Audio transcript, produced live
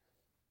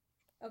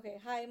Okay,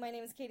 hi, my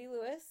name is Katie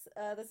Lewis.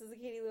 This is the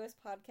Katie Lewis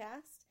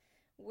podcast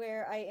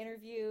where I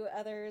interview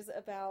others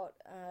about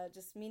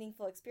just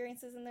meaningful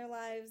experiences in their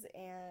lives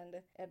and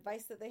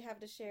advice that they have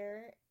to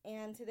share.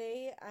 And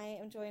today I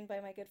am joined by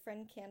my good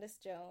friend Candis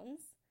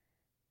Jones.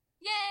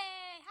 Yay!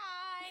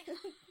 Hi!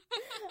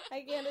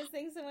 Hi, Candice.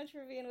 Thanks so much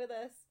for being with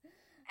us.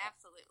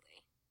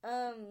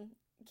 Absolutely.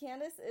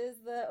 Candice is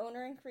the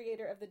owner and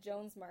creator of the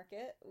Jones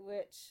Market,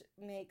 which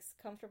makes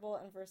comfortable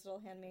and versatile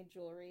handmade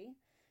jewelry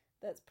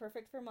that's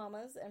perfect for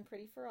mamas and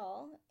pretty for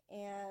all.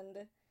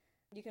 And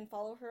you can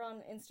follow her on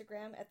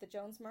Instagram at the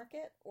Jones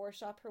Market or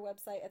shop her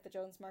website at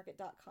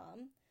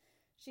thejonesmarket.com.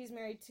 She's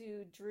married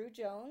to Drew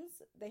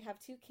Jones. They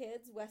have two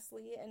kids,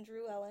 Wesley and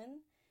Drew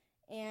Ellen,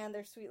 and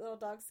their sweet little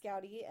dog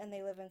Scouty, and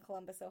they live in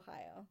Columbus,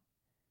 Ohio.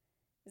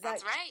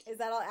 That's right. Is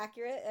that all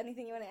accurate?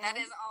 Anything you want to add? That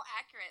is all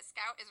accurate.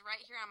 Scout is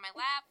right here on my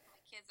lap.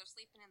 My kids are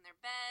sleeping in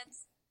their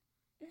beds.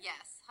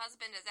 Yes,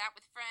 husband is out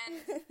with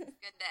friends. It's a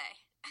good day.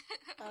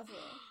 Awesome.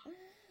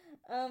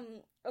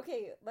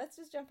 Okay, let's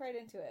just jump right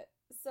into it.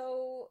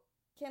 So,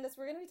 Candice,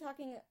 we're going to be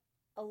talking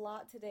a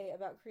lot today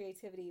about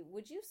creativity.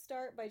 Would you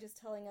start by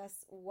just telling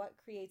us what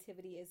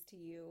creativity is to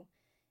you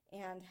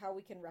and how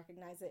we can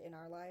recognize it in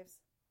our lives?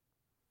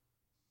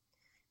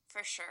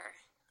 For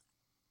sure.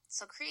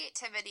 So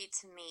creativity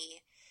to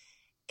me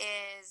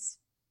is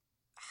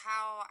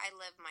how I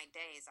live my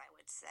days, I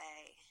would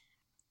say.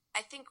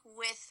 I think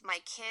with my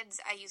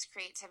kids, I use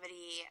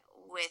creativity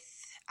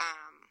with,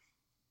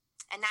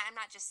 and I'm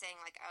not just saying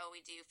like, oh,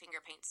 we do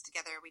finger paints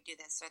together, we do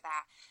this or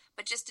that,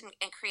 but just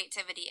in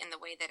creativity in the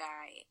way that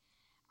I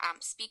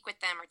speak with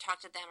them or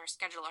talk to them or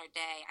schedule our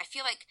day. I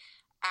feel like,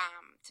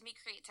 to me,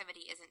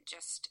 creativity isn't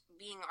just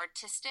being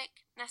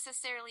artistic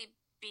necessarily.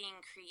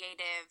 Being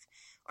creative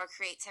or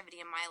creativity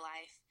in my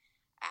life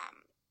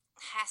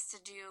has to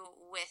do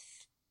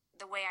with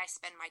the way I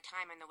spend my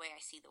time and the way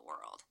I see the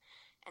world.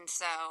 And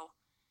so,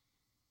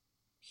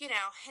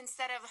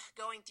 instead of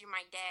going through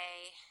my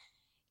day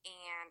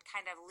and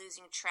kind of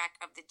losing track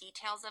of the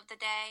details of the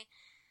day,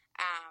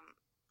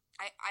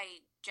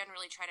 I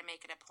generally try to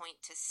make it a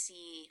point to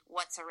see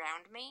what's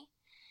around me.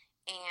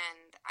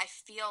 And I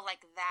feel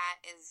like that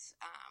is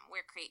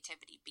where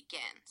creativity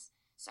begins.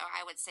 So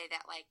I would say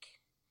that, like,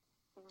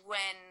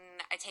 when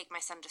I take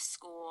my son to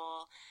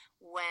school,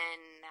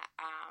 when,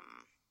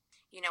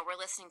 we're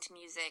listening to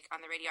music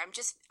on the radio,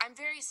 I'm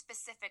very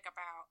specific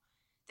about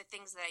the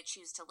things that I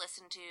choose to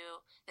listen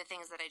to, the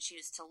things that I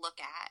choose to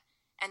look at,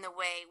 and the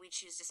way we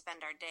choose to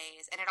spend our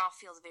days. And it all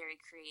feels very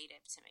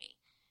creative to me,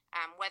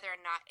 whether or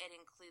not it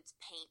includes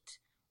paint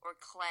or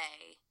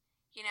clay,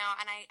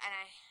 and I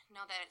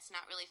know that it's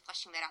not really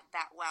fleshing that out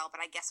that well,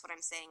 but I guess what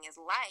I'm saying is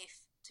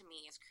life to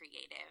me is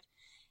creative.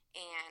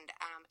 And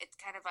it's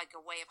kind of like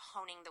a way of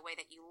honing the way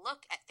that you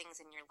look at things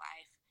in your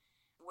life,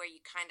 where you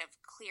kind of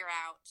clear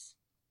out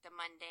the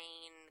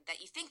mundane, that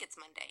you think it's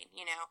mundane.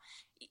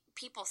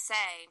 People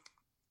say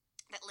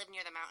that live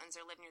near the mountains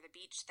or live near the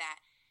beach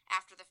that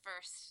after the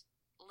first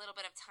little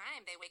bit of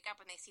time, they wake up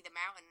and they see the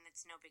mountain and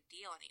it's no big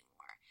deal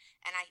anymore.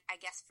 And I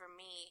guess for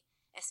me,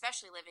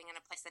 especially living in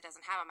a place that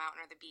doesn't have a mountain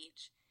or the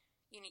beach,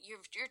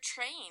 you're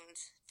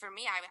trained. For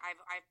me, I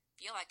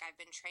feel like I've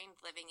been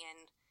trained living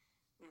in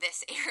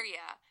this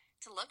area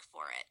to look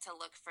for it, to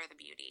look for the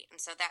beauty.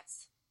 And so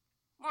that's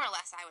more or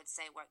less, I would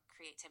say, what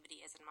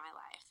creativity is in my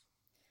life.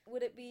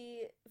 Would it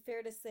be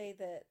fair to say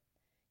that,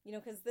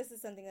 because this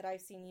is something that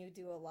I've seen you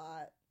do a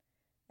lot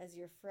as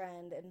your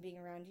friend and being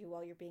around you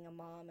while you're being a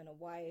mom and a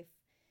wife,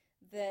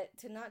 that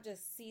to not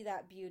just see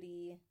that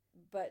beauty,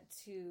 but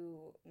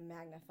to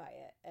magnify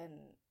it and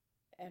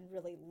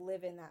really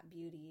live in that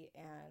beauty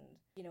and,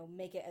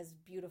 make it as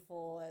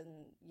beautiful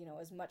and,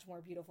 as much more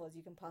beautiful as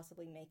you can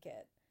possibly make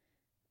it.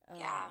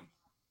 Yeah.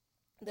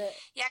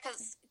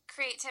 Because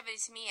creativity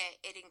to me,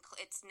 it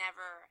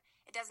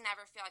doesn't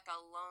ever feel like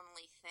a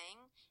lonely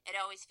thing. It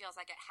always feels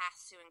like it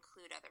has to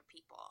include other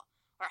people,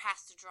 or it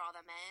has to draw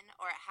them in,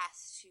 or it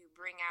has to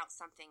bring out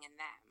something in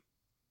them.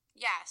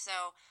 Yeah,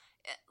 so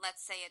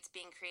let's say it's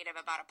being creative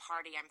about a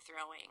party I'm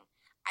throwing.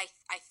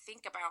 I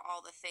think about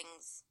all the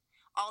things,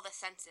 all the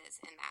senses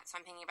in that. So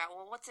I'm thinking about,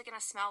 well, what's it going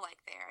to smell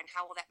like there, and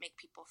how will that make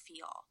people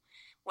feel?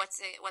 What's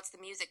the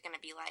music going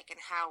to be like,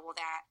 and how will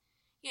that,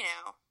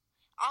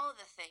 all of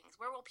the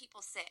things. Where will people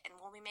sit? And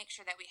will we make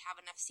sure that we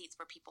have enough seats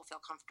where people feel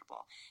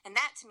comfortable? And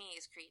that to me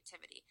is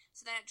creativity.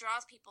 So then it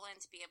draws people in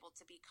to be able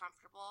to be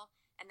comfortable.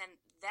 And then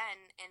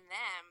in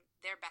them,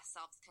 their best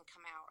selves can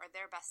come out, or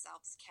their best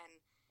selves can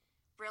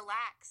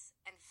relax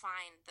and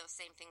find those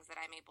same things that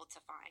I'm able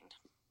to find.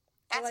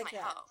 That's my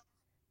hope.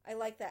 I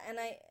like that. And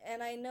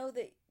I know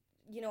that,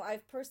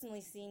 I've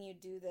personally seen you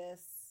do this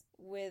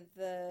with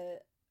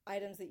the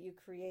items that you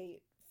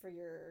create for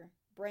your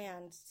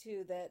brand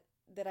too, that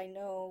I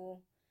know,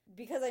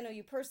 because I know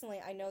you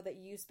personally, I know that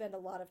you spend a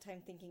lot of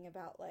time thinking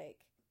about,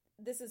 like,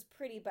 this is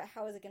pretty, but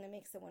how is it going to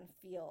make someone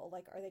feel?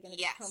 Like, are they going to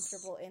be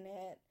comfortable in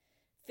it?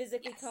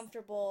 Physically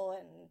comfortable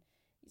and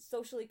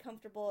socially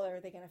comfortable, or are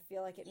they going to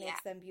feel like it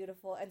makes them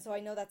beautiful? And so I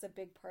know that's a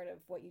big part of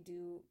what you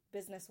do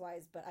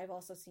business-wise, but I've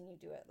also seen you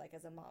do it, like,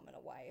 as a mom and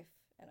a wife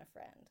and a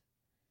friend.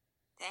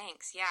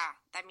 Thanks.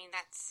 Yeah. I mean,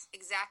 that's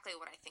exactly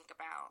what I think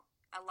about.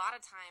 A lot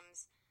of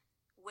times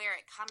where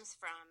it comes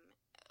from,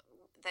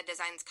 the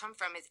designs come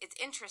from, is it's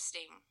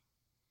interesting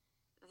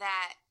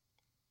that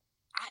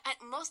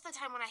most of the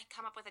time when I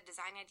come up with a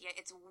design idea,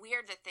 it's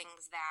weird the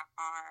things that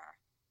are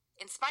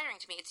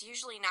inspiring to me. It's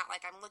usually not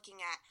like I'm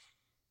looking at,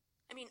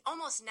 I mean,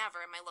 almost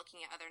never am I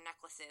looking at other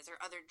necklaces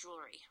or other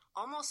jewelry.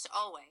 Almost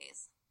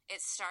always it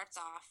starts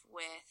off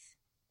with,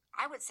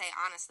 I would say,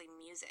 honestly,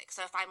 music.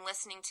 So if I'm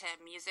listening to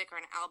music or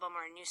an album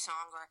or a new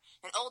song or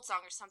an old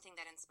song or something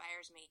that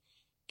inspires me,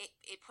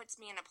 it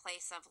puts me in a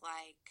place of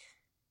like,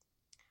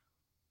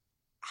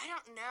 I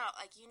don't know,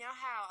 like, you know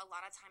how a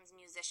lot of times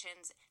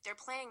musicians, they're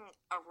playing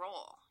a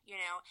role,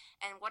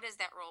 and what is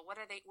that role? What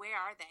are they? Where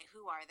are they?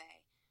 Who are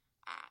they?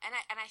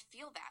 And I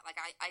feel that, like,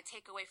 I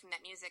take away from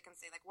that music and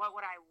say, like, what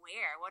would I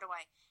wear? What do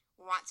I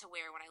want to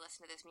wear when I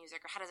listen to this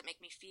music? Or how does it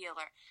make me feel?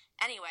 Or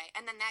anyway,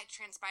 and then that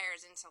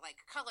transpires into,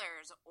 like,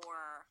 colors,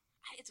 or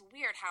it's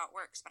weird how it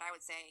works, but I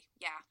would say,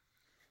 yeah.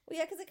 Well,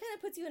 yeah, because it kind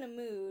of puts you in a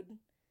mood.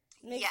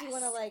 Makes Yes. you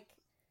want to, like,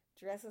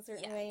 dress a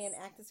certain Yes. way and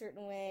act a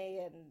certain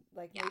way and,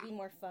 like, Yeah. maybe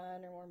more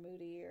fun or more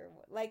moody or,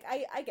 like,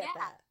 I get Yeah.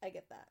 that. I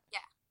get that.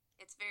 Yeah.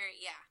 It's very,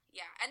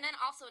 yeah. And then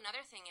also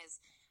another thing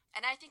is,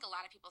 and I think a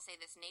lot of people say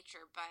this,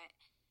 nature, but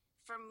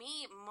for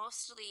me,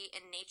 mostly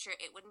in nature,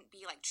 it wouldn't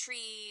be like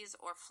trees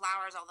or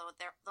flowers, although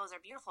those are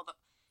beautiful, but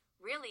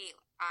really,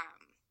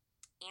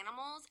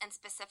 animals, and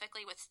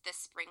specifically with this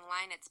spring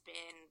line, it's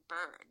been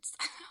birds.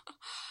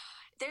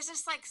 There's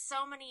just like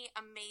so many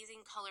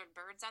amazing colored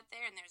birds out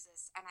there, and there's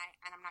this, and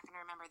I'm not going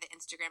to remember the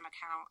Instagram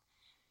account,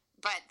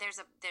 but there's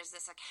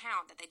this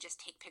account that they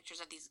just take pictures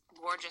of these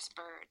gorgeous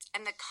birds,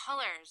 and the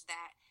colors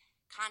that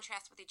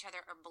contrast with each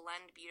other or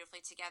blend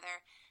beautifully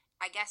together.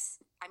 I guess,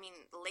 I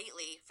mean,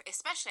 lately,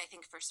 especially I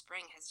think for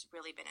spring, has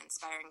really been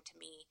inspiring to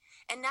me.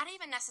 And not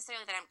even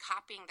necessarily that I'm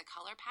copying the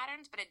color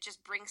patterns, but it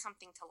just brings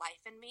something to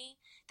life in me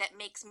that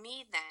makes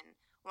me then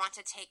want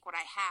to take what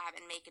I have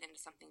and make it into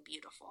something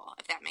beautiful,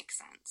 if that makes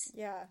sense.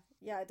 Yeah,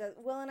 it does.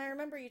 Well, and I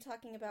remember you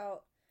talking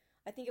about,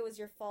 I think it was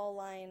your fall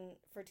line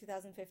for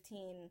 2015,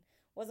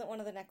 wasn't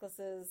one of the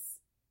necklaces.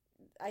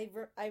 I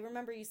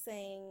remember you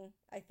saying,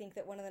 I think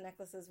that one of the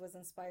necklaces was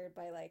inspired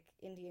by, like,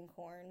 Indian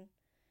corn.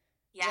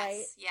 Yes,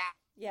 right?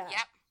 Yeah.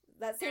 Yep.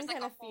 That same There's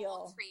like kind of a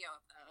whole feel. trio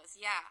of those,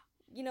 yeah.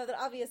 That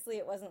obviously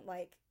it wasn't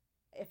like,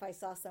 if I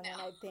saw someone,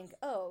 No. I'd think,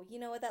 oh, you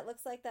know what that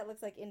looks like? That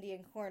looks like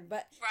Indian corn.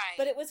 But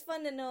Right. it was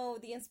fun to know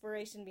the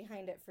inspiration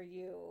behind it for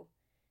you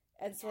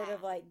and sort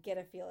of like get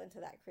a feel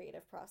into that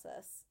creative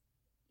process.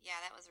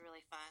 Yeah, that was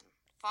really fun.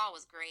 Fall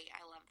was great.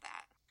 I love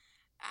that.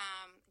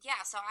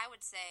 Yeah, so I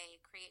would say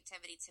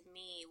creativity to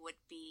me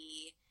would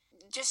be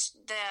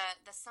just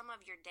the sum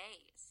of your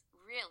days.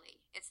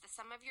 Really, it's the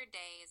sum of your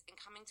days and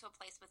coming to a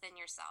place within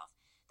yourself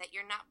that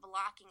you're not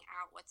blocking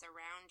out what's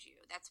around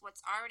you. That's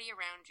what's already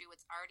around you,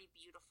 what's already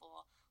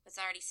beautiful,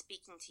 what's already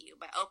speaking to you,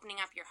 but opening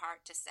up your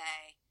heart to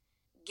say,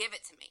 give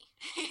it to me.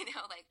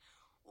 Like,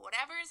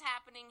 whatever is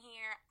happening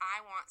here,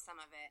 I want some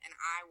of it, and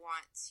I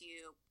want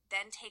to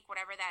then take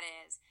whatever that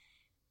is,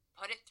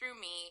 put it through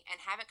me,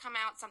 and have it come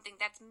out something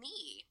that's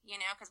me,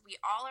 because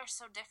we all are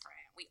so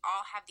different. We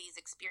all have these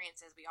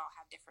experiences. We all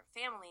have different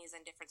families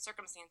and different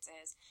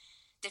circumstances,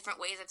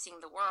 different ways of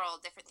seeing the world,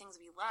 different things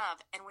we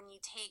love. And when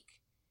you take,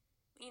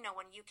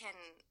 when you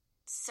can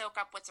soak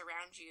up what's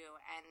around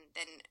you and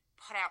then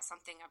put out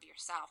something of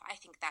yourself, I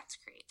think that's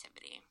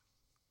creativity.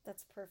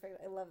 That's perfect.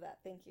 I love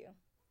that. Thank you.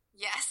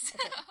 Yes.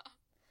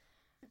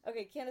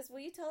 Okay, Candis,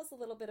 will you tell us a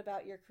little bit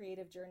about your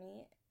creative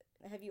journey?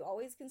 Have you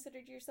always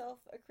considered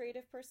yourself a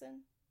creative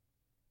person?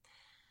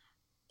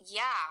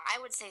 Yeah, I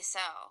would say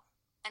so.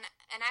 And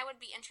I would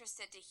be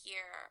interested to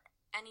hear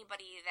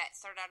anybody that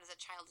started out as a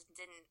child and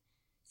didn't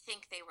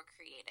think they were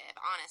creative,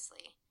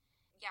 honestly.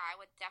 Yeah, I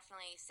would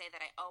definitely say that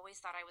I always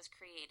thought I was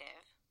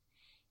creative.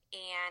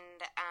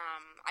 And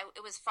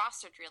it was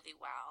fostered really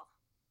well.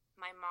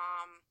 My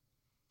mom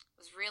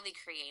was really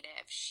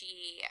creative.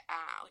 She,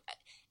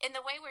 in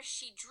the way where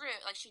she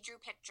drew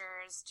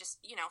pictures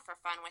just, for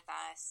fun with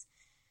us.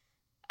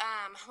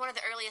 One of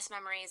the earliest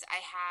memories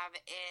I have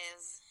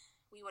is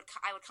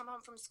I would come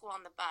home from school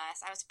on the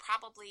bus. I was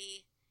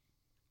probably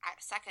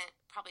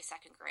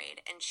second grade,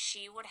 and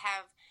she would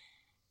have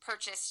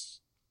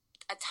purchased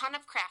a ton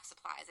of craft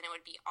supplies, and it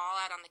would be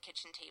all out on the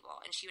kitchen table.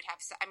 And she would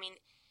have,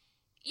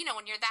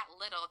 when you're that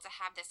little,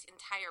 to have this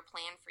entire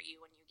plan for you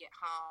when you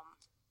get home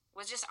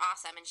was just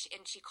awesome. And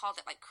she called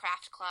it like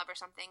craft club or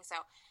something.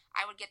 So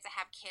I would get to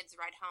have kids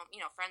ride home,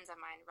 friends of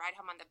mine ride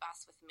home on the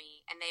bus with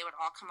me, and they would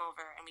all come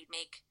over and we'd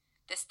make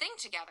this thing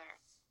together.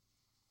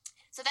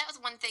 So that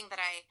was one thing that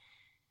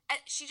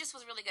she just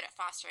was really good at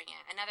fostering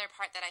it. Another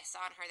part that I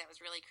saw in her that was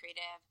really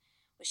creative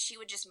was she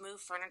would just move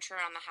furniture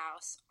around the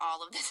house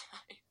all of the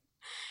time.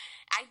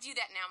 I do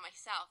that now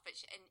myself, but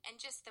and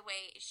just the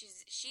way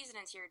she's an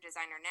interior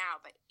designer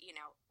now, but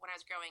when I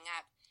was growing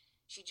up,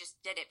 she just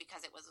did it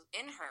because it was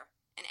in her.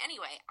 And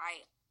anyway,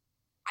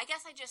 I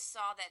guess I just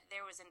saw that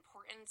there was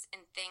importance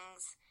in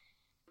things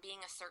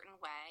being a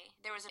certain way.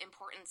 There was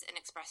importance in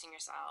expressing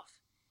yourself.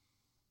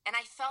 And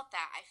I felt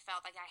that. I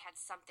felt like I had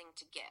something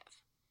to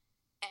give.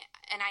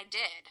 And I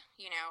did.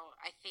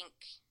 I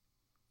think,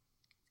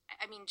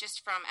 I mean,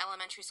 just from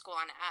elementary school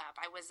on up,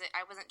 I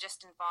wasn't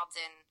just involved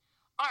in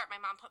art. My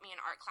mom put me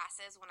in art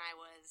classes when I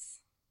was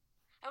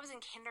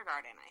in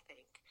kindergarten, I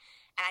think.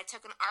 And I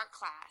took an art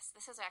class.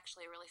 This is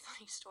actually a really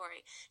funny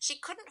story. She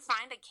couldn't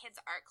find a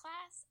kid's art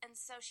class, and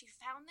so she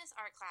found this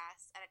art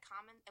class at it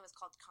was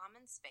called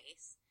Common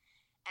Space,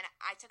 and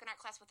I took an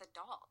art class with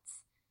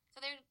adults.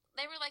 So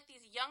they were like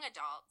these young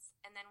adults,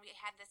 and then we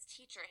had this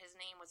teacher. His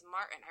name was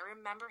Martin. I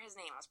remember his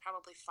name. I was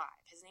probably 5.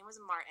 His name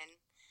was Martin,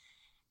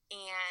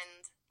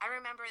 and I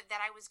remember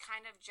that I was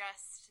kind of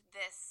just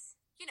this.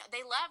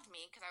 They loved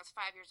me because I was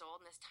 5 years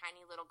old and this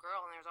tiny little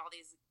girl, and there was all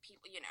these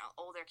people,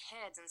 older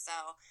kids, and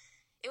so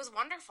it was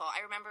wonderful.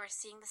 I remember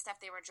seeing the stuff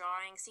they were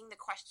drawing,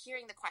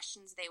 hearing the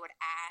questions they would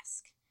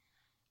ask,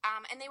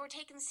 and they were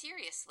taken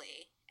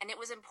seriously, and it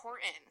was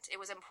important.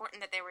 It was important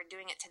that they were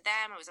doing it to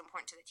them. It was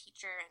important to the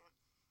teacher, and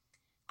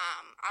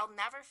I'll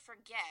never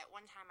forget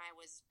one time I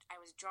was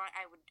drawing.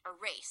 I would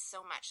erase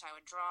so much. So I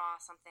would draw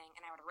something,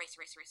 and I would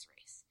erase, erase, erase,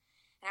 erase,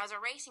 and I was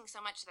erasing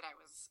so much that I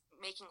was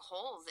making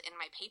holes in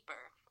my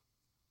paper.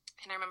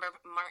 And I remember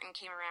Martin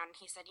came around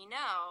and he said,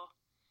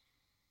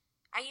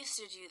 I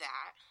used to do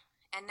that.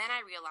 And then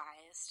I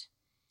realized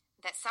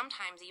that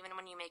sometimes even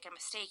when you make a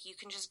mistake, you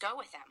can just go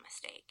with that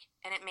mistake.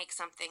 And it makes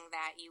something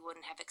that you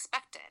wouldn't have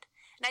expected.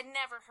 And I'd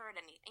never heard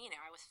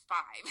I was 5.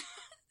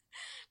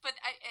 but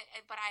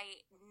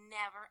I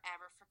never,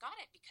 ever forgot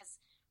it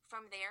because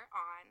from there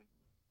on,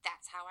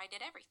 that's how I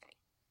did everything.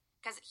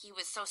 Because he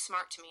was so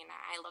smart to me and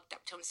I looked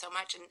up to him so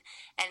much. And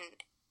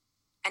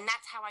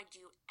that's how I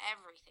do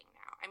everything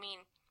now. I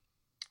mean,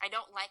 I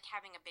don't like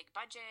having a big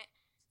budget.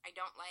 I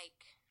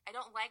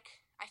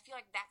feel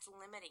like that's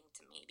limiting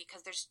to me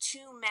because there's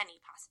too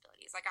many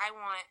possibilities. Like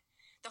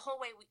the whole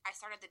way I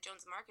started the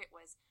Jones Market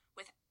was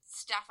with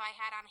stuff I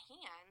had on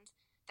hand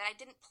that I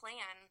didn't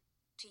plan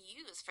to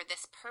use for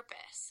this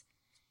purpose.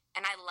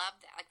 And I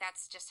love that. Like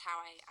that's just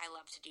how I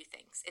love to do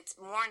things. It's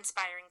more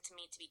inspiring to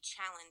me to be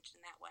challenged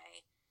in that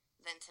way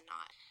than to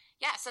not.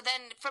 Yeah, so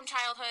then from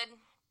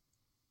childhood,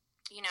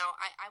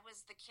 I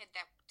was the kid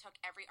that took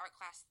every art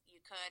class you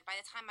could. By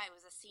the time I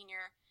was a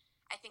senior,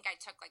 I think I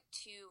took like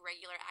 2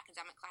 regular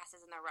academic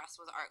classes and the rest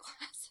was art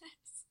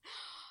classes.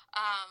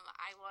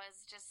 I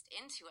was just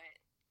into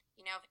it.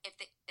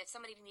 If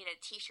somebody needed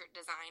a t-shirt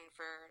design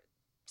for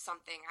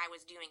something, I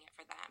was doing it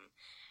for them.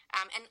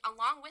 And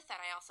along with that,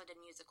 I also did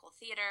musical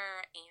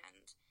theater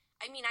and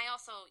I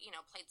also,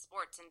 played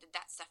sports and did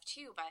that stuff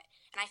too,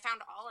 and I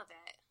found all of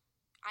it.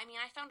 I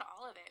found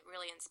all of it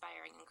really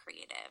inspiring and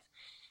creative.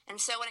 And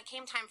so when it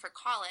came time for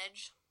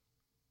college,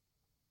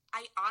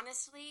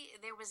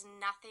 there was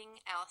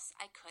nothing else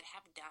I could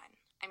have done.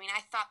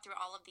 I thought through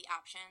all of the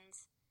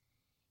options,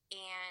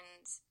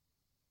 and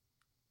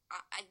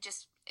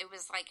it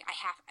was like,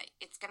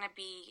 it's going to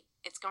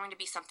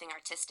be something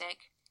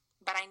artistic,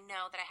 but I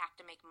know that I have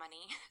to make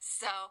money.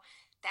 So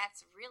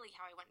that's really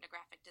how I went into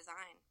graphic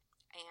design.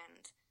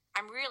 And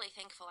I'm really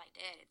thankful I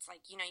did. It's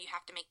like, you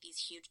have to make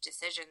these huge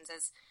decisions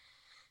as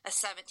a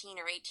 17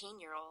 or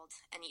 18-year-old,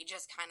 and you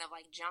just kind of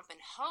like jump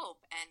and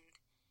hope. And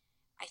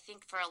I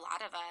think for a lot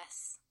of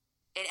us,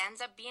 it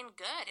ends up being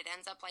good. It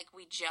ends up like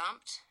we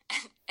jumped,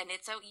 and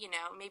it's so,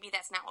 maybe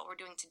that's not what we're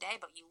doing today,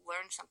 but you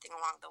learn something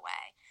along the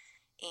way.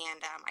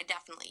 And I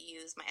definitely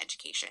use my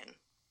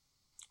education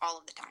all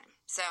of the time.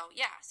 So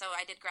yeah, so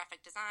I did graphic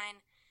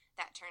design.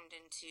 That turned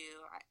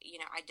into,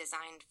 I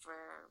designed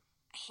for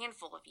a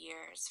handful of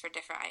years for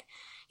different,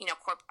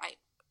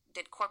 I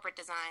did corporate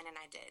design and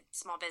I did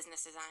small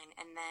business design,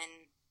 and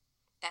then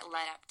that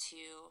led up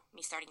to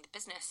me starting the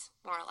business,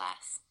 more or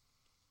less.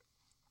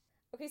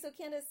 Okay, so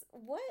Candis,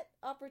 what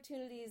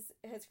opportunities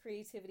has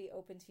creativity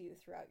opened to you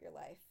throughout your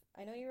life?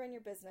 I know you run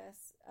your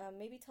business.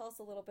 Maybe tell us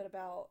a little bit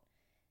about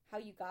how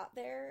you got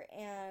there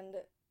and,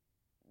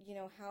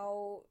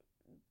 how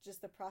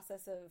just the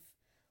process of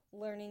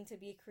learning to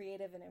be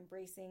creative and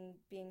embracing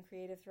being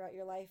creative throughout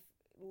your life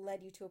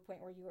led you to a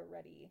point where you were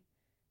ready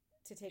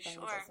to take on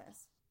your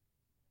business.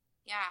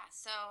 Yeah,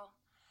 so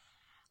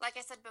like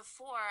I said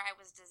before, I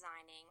was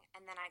designing,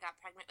 and then I got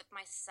pregnant with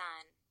my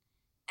son.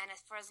 And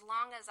for as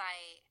long as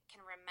I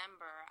can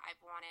remember,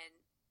 I've wanted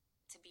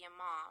to be a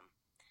mom.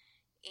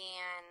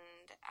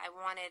 And I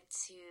wanted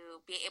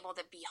to be able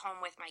to be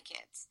home with my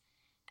kids.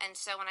 And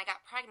so when I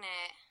got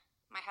pregnant,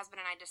 my husband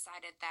and I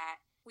decided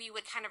that we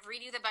would kind of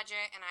redo the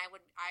budget, and I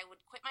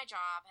would quit my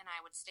job, and I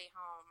would stay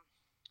home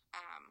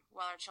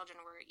while our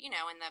children were, in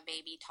the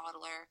baby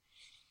toddler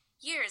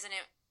years. And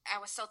I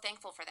was so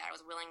thankful for that. I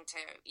was willing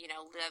to,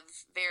 live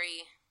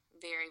very,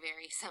 very,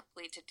 very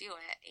simply to do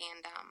it.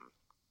 And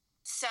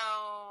so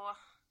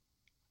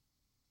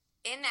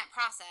in that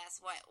process,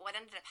 what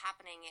ended up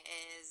happening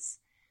is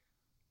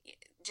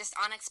just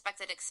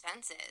unexpected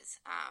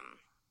expenses.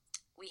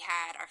 We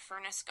had our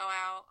furnace go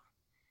out.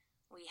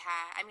 We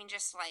had,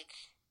 just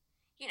like,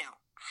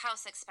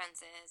 house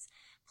expenses,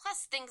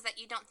 plus things that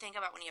you don't think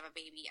about when you have a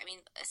baby.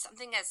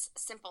 Something as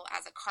simple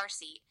as a car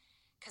seat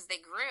because they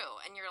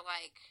grew, and you're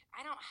like,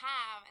 I don't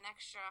have an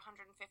extra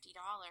 $150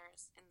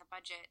 in the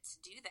budget to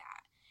do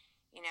that,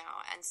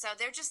 and so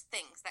they're just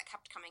things that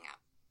kept coming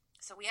up.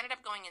 So we ended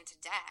up going into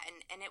debt,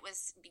 and it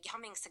was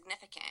becoming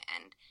significant.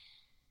 And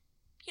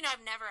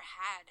I've never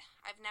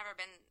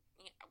been,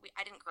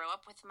 I didn't grow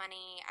up with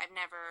money. I've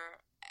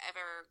never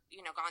ever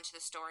gone to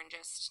the store and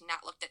just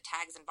not looked at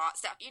tags and bought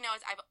stuff.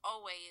 I've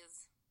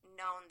always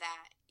known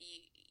that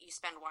you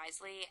spend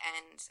wisely,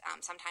 and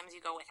sometimes you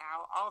go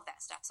without, all of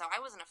that stuff. So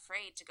I wasn't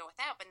afraid to go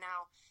without, but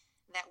now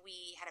that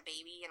we had a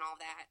baby and all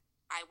that,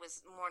 I was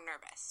more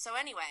nervous. So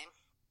anyway,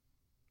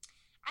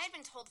 I had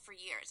been told for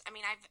years. I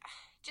mean, I've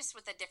just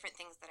with the different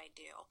things that I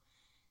do,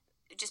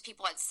 just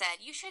people had said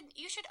you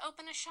should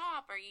open a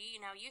shop, or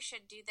you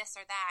should do this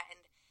or that,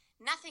 and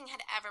nothing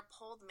had ever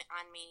pulled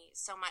on me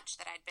so much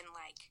that I'd been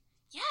like,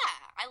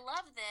 yeah, I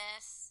love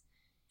this.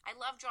 I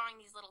love drawing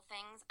these little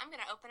things. I'm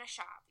going to open a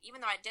shop.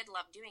 Even though I did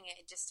love doing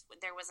it,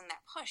 there wasn't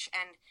that push.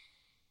 And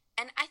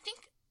I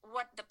think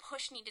what the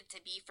push needed to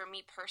be for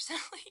me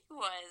personally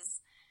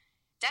was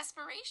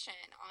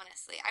desperation,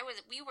 honestly.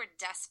 We were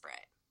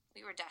desperate.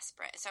 We were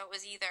desperate. So it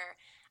was either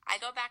I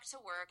go back to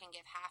work and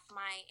give half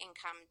my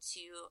income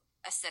to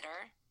a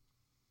sitter.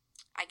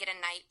 I get a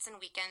nights and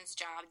weekends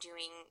job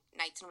doing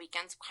nights and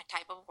weekends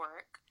type of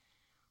work,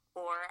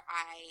 or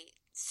I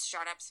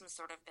start up some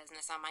sort of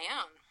business on my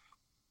own.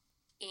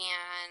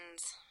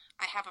 And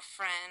I have a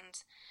friend,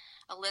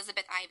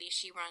 Elizabeth Ivy.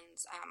 She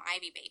runs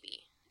Ivy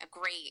Baby, a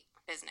great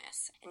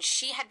business. And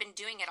she had been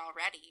doing it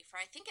already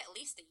for, I think, at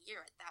least a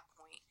year at that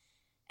point.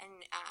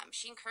 And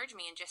she encouraged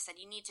me and just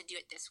said, you need to do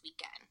it this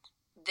weekend.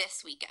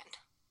 This weekend.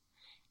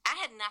 I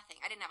had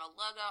nothing. I didn't have a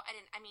logo.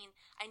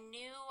 I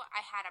knew I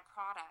had a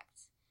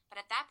product.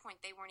 But at that point,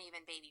 they weren't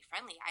even baby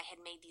friendly. I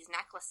had made these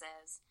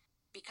necklaces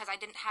because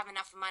I didn't have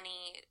enough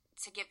money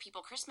to give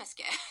people Christmas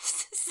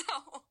gifts.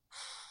 So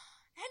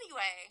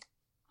anyway,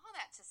 all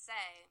that to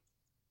say,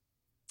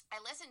 I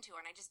listened to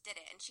her and I just did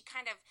it. And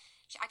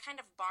I kind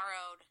of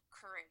borrowed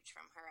courage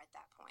from her at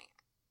that point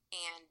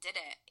and did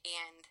it.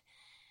 And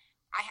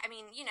I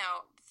mean,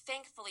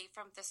 thankfully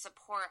from the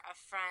support of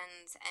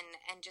friends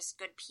and just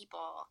good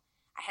people,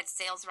 I had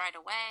sales right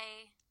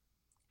away.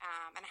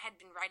 And I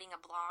had been writing a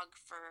blog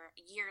for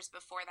years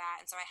before that.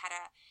 And so I had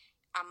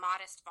a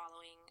modest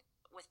following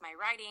with my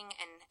writing,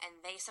 and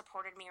they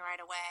supported me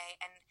right away.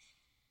 And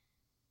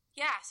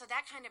yeah, so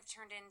that kind of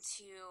turned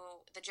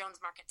into the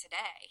Jones Market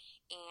today.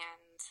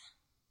 And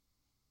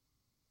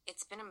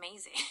it's been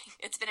amazing.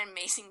 It's been an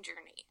amazing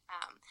journey.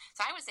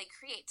 So I would say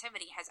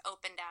creativity has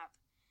opened up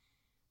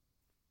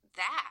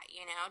that,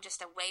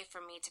 just a way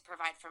for me to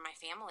provide for my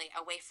family,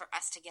 a way for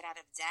us to get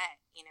out of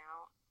debt.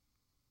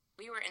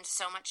 We were in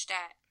so much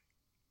debt,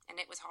 and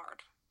it was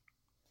hard.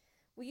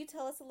 Will you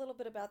tell us a little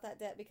bit about that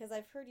debt? Because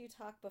I've heard you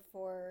talk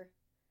before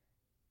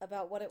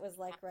about what it was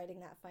like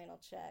writing that final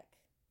check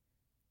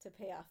to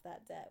pay off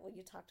that debt. Will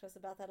you talk to us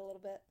about that a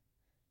little bit?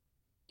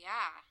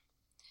 Yeah.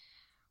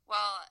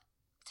 Well,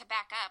 to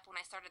back up, when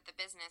I started the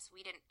business,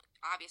 we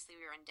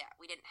were in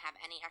debt. We didn't have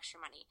any extra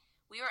money.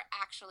 We were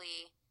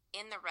actually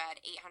in the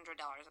red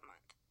 $800 a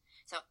month.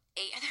 So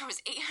there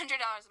was $800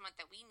 a month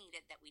that we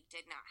needed that we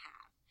did not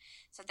have.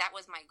 So that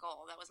was my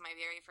goal. That was my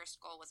very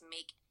first goal, was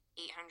make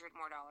 $800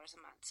 more a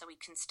month so we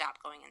can stop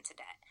going into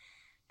debt.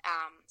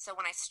 So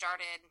when I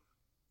started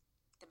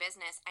the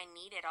business, I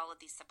needed all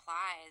of these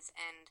supplies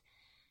and,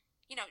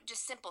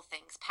 just simple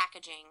things,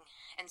 packaging.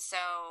 And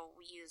so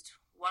we used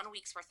 1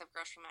 week's worth of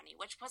grocery money,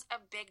 which was a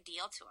big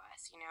deal to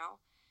us.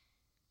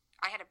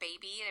 I had a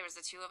baby. There was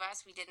the two of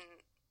us. We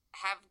didn't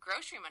have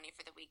grocery money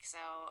for the week.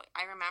 So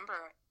I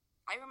remember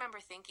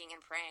thinking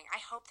and praying, I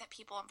hope that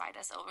people invite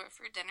us over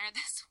for dinner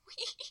this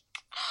week.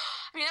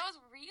 I mean, that was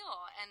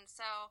real. And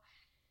so,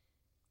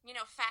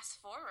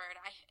 fast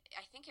forward,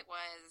 I think it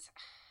was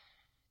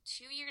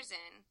 2 years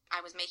in,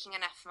 I was making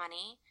enough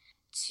money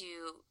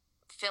to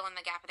fill in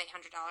the gap of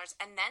 $800.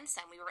 And then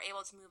some, we were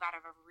able to move out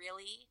of a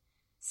really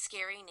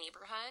scary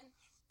neighborhood.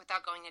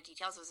 Without going into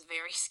details, it was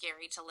very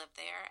scary to live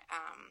there.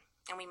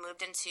 And we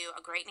moved into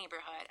a great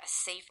neighborhood, a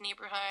safe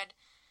neighborhood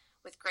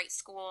with great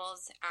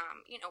schools.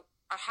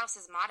 Our house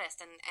is modest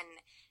and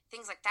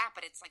things like that,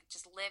 but it's like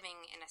just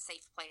living in a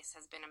safe place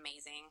has been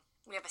amazing.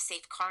 We have a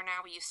safe car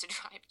now. We used to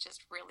drive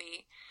just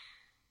really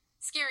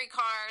scary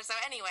cars. So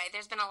anyway,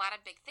 there's been a lot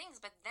of big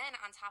things. But then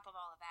on top of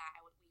all of that,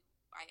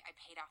 I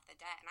paid off the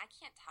debt. And I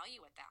can't tell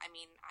you what that, I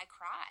mean, I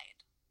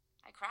cried.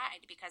 I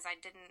cried because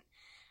I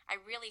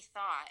really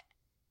thought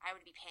I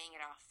would be paying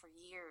it off for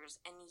years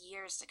and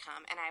years to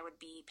come. And I would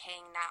be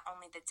paying not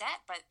only the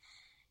debt, but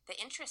the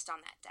interest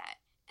on that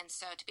debt. And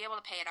so to be able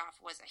to pay it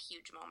off was a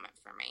huge moment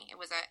for me. It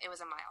was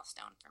a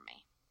milestone for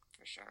me,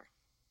 for sure.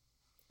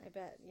 I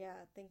bet.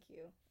 Yeah, thank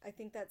you. I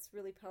think that's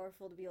really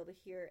powerful to be able to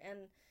hear.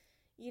 And,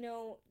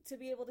 to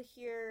be able to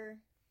hear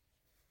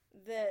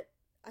that,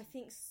 I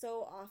think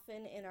so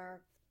often in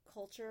our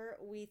culture,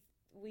 we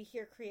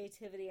hear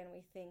creativity and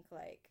we think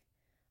like,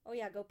 oh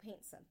yeah, go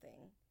paint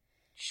something.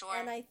 Sure.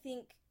 And I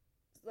think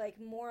like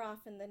more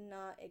often than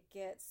not, it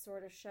gets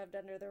sort of shoved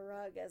under the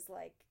rug as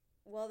like,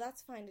 well,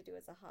 that's fine to do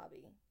as a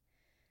hobby.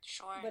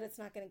 Sure. but it's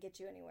not going to get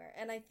you anywhere.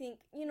 And I think,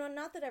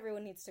 not that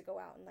everyone needs to go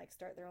out and like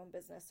start their own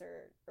business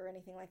or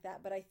anything like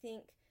that, but I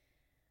think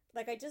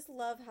like I just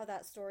love how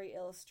that story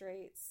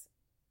illustrates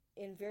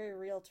in very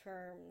real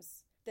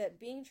terms that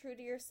being true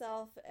to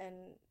yourself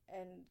and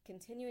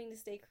continuing to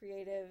stay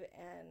creative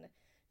and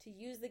to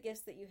use the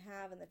gifts that you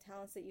have and the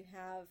talents that you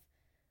have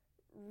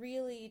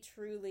really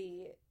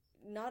truly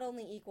not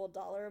only equal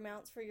dollar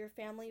amounts for your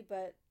family,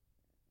 but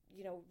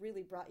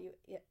really brought you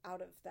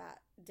out of that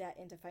debt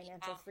into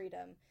financial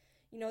freedom.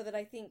 That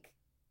I think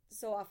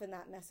so often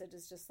that message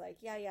is just like,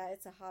 yeah,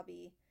 it's a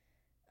hobby.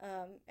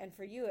 And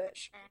for you,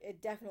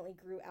 it definitely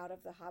grew out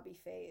of the hobby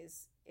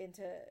phase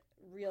into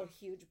real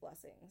huge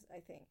blessings, I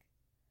think.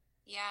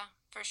 Yeah,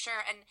 for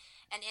sure. And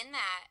in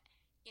that,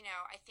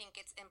 I think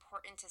it's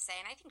important to say,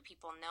 and I think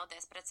people know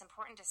this, but it's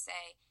important to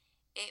say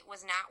it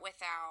was not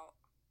without.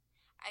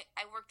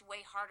 I worked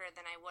way harder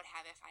than I would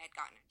have if I had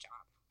gotten a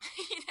job,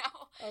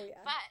 Oh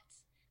yeah. But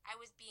I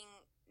was being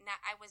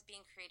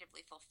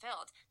creatively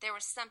fulfilled. There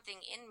was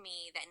something in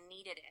me that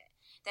needed it.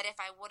 That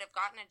if I would have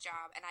gotten a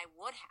job, and I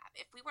would have,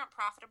 if we weren't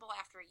profitable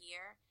after a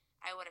year,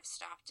 I would have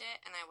stopped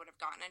it and I would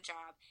have gotten a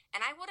job.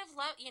 And I would have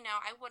loved,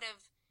 I would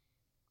have,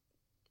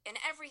 in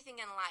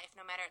everything in life,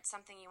 no matter it's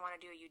something you want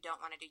to do or you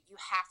don't want to do, you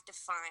have to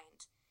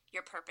find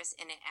your purpose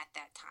in it at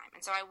that time.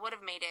 And so I would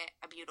have made it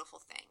a beautiful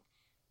thing.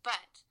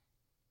 But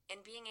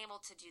in being able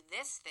to do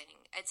this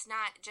thing, it's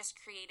not just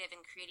creative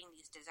and creating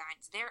these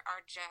designs. There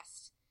are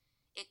just,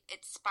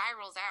 it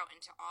spirals out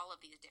into all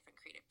of these different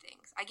creative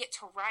things. I get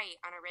to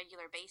write on a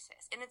regular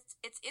basis, and it's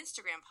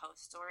Instagram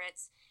posts or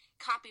it's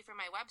copy for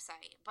my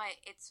website, but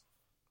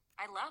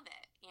I love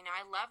it.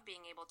 I love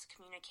being able to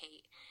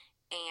communicate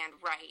and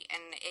write,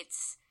 and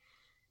it's,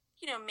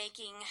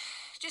 making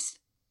just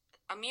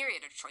a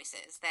myriad of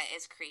choices that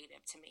is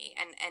creative to me,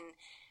 and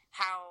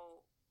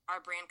how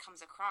our brand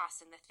comes across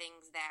and the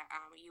things that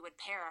you would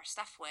pair our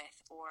stuff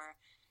with, or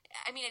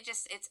I mean,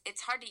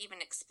 it's hard to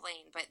even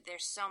explain, but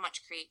there's so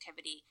much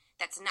creativity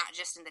that's not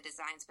just in the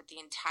designs, but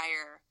the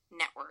entire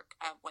network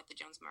of what the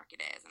Jones Market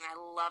is, and I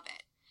love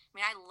it. I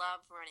mean, I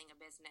love running a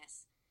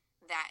business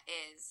that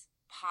is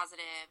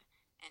positive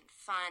and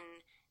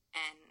fun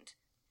and,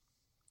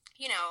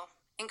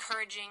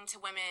 encouraging to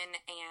women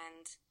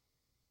and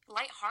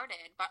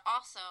lighthearted, but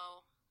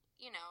also,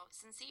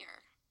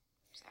 sincere.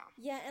 So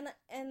Yeah,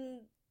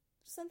 and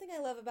something I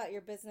love about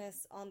your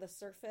business on the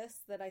surface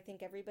that I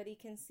think everybody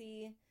can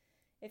see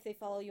if they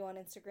follow you on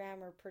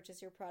Instagram or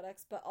purchase your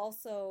products, but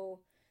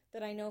also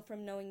that I know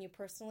from knowing you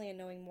personally and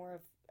knowing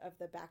more of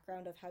the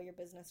background of how your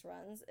business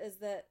runs, is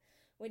that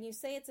when you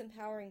say it's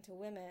empowering to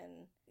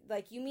women,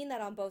 like you mean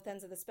that on both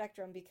ends of the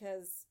spectrum,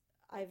 because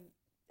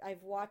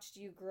I've watched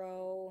you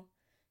grow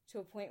to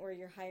a point where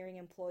you're hiring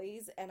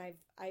employees, and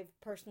I've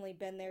personally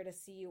been there to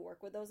see you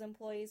work with those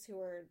employees who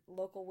are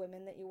local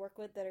women that you work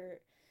with that are,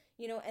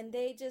 and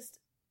they just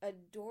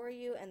adore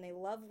you and they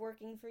love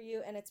working for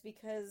you, and it's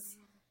because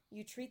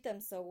you treat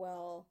them so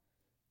well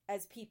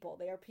as people.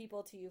 They are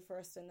people to you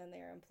first, and then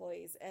they are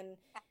employees. And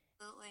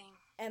absolutely.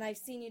 And I've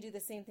seen you do the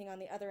same thing on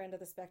the other end of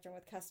the spectrum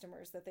with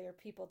customers, that they are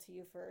people to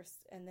you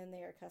first, and then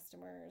they are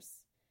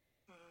customers.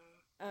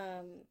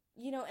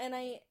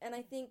 And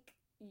I think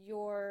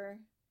your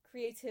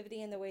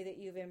creativity and the way that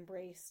you've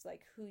embraced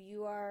like who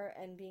you are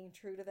and being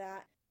true to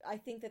that, I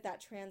think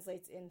that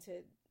translates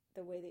into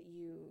the way that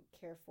you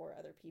care for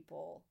other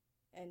people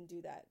and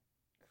do that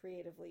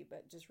creatively,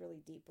 but just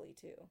really deeply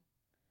too.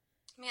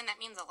 Man, that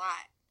means a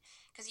lot,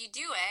 because you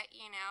do it,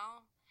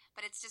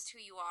 but it's just who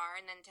you are,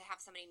 and then to have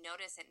somebody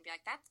notice it and be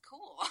like, that's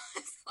cool.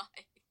 It's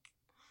like,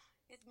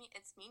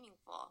 it's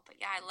meaningful. But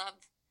yeah, I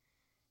love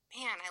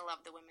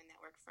the women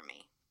that work for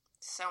me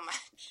so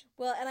much.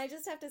 Well, and I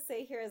just have to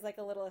say here as like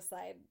a little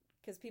aside,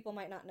 because people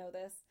might not know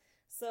this.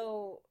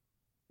 So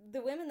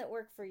the women that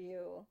work for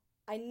you,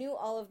 I knew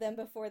all of them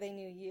before they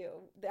knew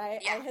you. I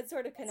had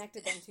sort of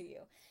connected them to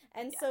you.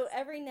 And so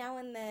every now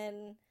and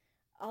then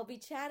I'll be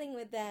chatting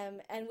with them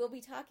and we'll be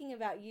talking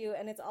about you,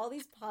 and it's all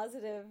these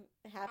positive,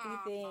 happy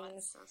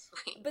things. That's so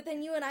sweet. But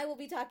then you and I will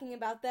be talking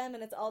about them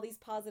and it's all these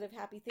positive,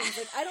 happy things.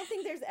 Like, I don't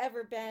think there's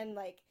ever been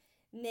like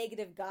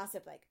negative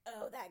gossip like,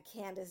 oh, that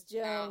Candis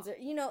Jones, or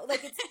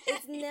like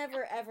it's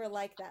never ever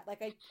like that.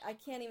 Like I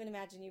can't even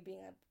imagine you being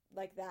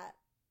like that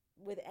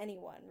with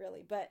anyone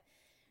really. But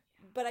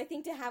I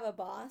think to have a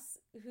boss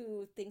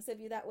who thinks of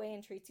you that way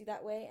and treats you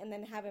that way, and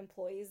then have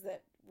employees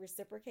that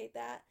reciprocate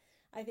that,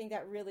 I think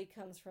that really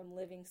comes from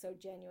living so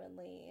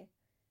genuinely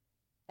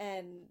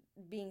and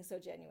being so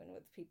genuine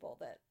with people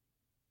that,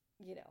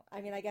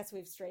 I mean, I guess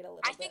we've strayed a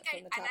little bit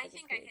from the topic of creativity. And I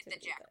think I hit the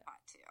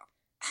jackpot too.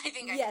 I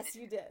think yes,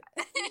 you did.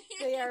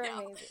 They are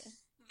amazing.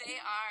 They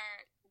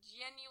are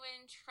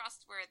genuine,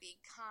 trustworthy,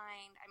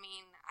 kind. I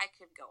mean, I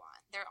could go on.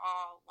 They're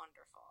all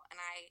wonderful, and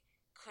I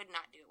could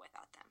not do it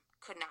without them.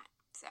 Could not.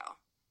 So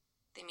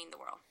they mean the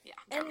world. Yeah,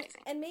 they're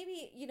amazing. And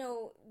maybe,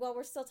 while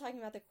we're still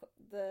talking about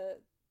the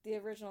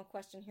original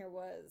question here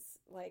was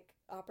like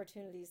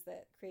opportunities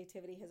that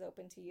creativity has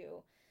opened to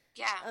you.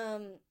 Yeah.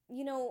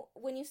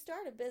 When you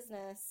start a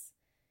business,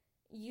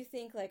 you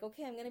think like,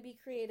 okay, I'm going to be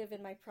creative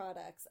in my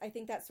products. I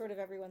think that's sort of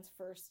everyone's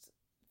first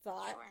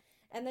thought. Sure.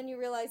 And then you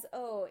realize,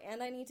 oh,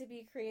 and I need to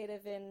be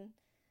creative in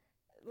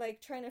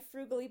like trying to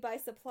frugally buy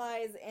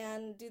supplies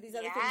and do these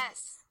other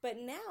things. But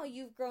now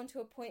you've grown to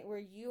a point where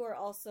you are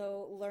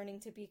also learning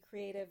to be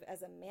creative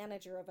as a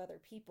manager of other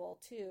people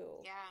too.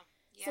 Yeah.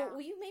 So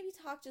will you maybe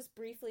talk just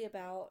briefly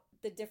about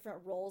the different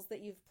roles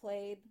that you've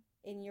played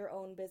in your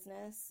own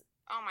business?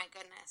 Oh my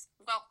goodness.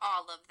 Well,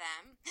 all of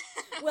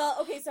them. Well,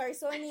 okay, sorry.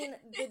 So I mean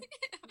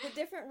the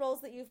different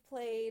roles that you've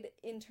played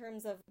in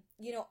terms of,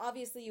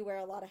 obviously you wear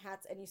a lot of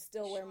hats and you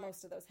still wear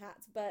most of those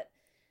hats, but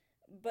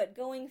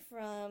going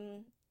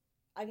from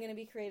I'm going to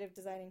be creative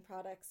designing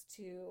products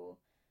to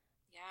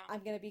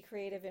I'm going to be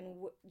creative in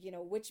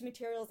which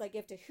materials I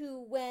give to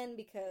who, when,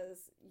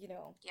 because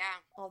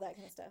all that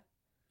kind of stuff.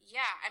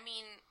 Yeah, I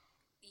mean,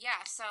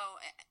 so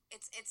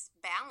it's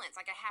balance.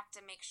 Like I have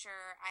to make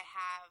sure I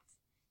have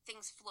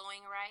things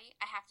flowing right.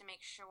 I have to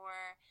make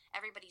sure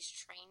everybody's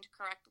trained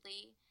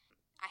correctly.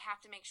 I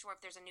have to make sure if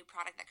there's a new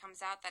product that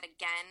comes out that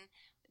again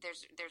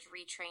there's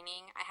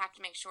retraining. I have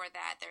to make sure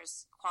that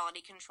there's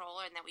quality control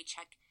and that we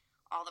check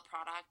all the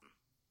product.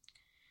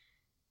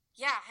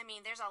 Yeah, I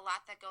mean, there's a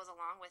lot that goes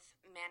along with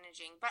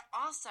managing, but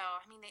also,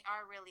 I mean, they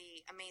are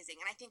really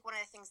amazing. And I think one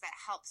of the things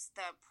that helps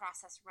the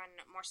process run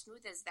more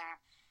smooth is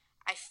that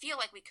I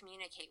feel like we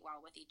communicate well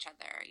with each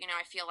other.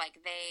 I feel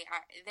like they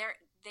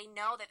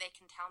know that they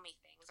can tell me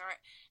things, or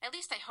at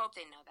least I hope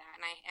they know that.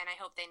 And I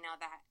hope they know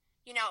that,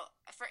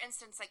 for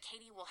instance, like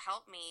Katie will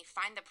help me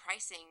find the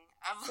pricing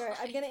of. Sorry,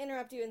 I'm going to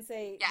interrupt you and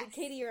say, yes.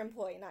 Katie, your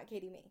employee, not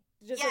Katie, me.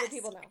 Just so that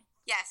people know.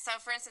 Yes. So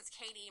for instance,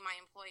 Katie, my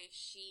employee,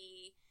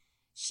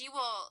 she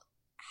will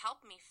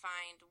help me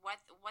find what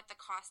the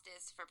cost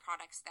is for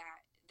products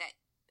that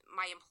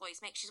my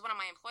employees make. She's one of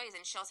my employees,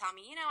 and she'll tell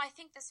me, I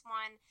think this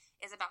one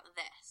is about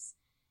this,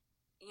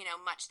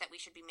 much that we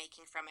should be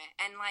making from it.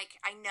 And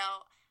like, I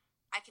know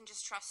I can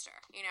just trust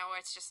her, where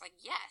it's just like,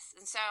 yes.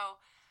 And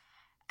so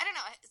I don't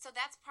know. So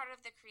that's part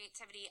of the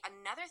creativity.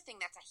 Another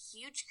thing that's a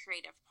huge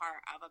creative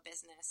part of a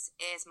business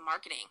is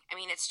marketing. I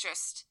mean, it's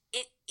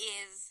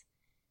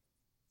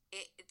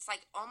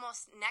like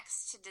almost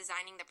next to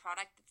designing the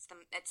product, it's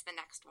the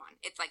next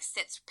one. It's like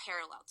sits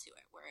parallel to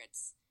it, where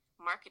it's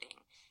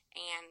marketing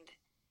and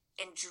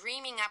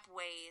dreaming up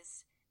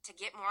ways to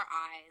get more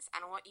eyes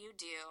on what you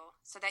do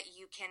so that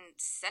you can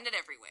send it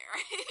everywhere,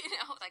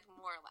 like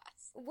more or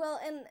less. Well,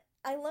 and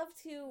I love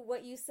too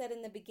what you said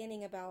in the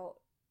beginning about,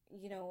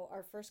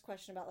 our first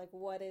question about like,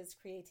 what is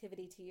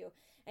creativity to you?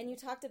 And you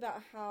talked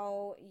about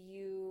how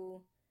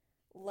you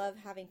love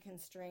having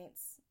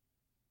constraints.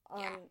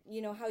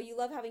 How you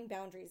love having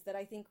boundaries, that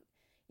I think,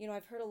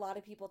 I've heard a lot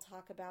of people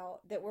talk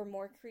about that we're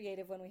more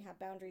creative when we have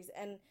boundaries.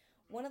 And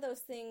one of those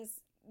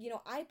things,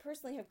 I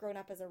personally have grown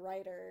up as a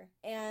writer,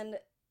 and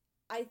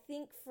I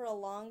think for a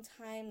long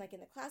time, like in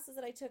the classes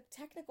that I took,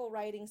 technical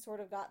writing sort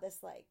of got this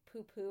like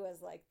poo-poo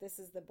as like, this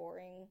is the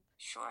boring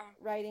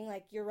writing,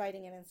 like you're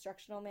writing an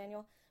instructional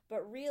manual.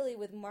 But really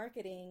with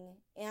marketing,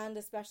 and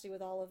especially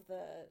with all of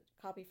the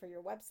copy for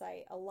your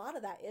website, a lot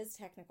of that is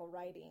technical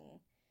writing.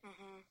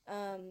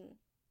 Mm-hmm.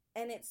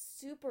 And it's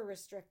super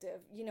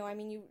restrictive. I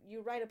mean,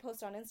 you write a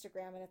post on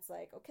Instagram and it's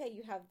like, okay,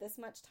 you have this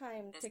much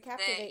time to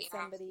captivate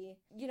somebody.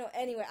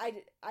 Anyway,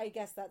 I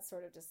guess that's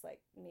sort of just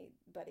like me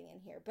butting in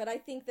here. But I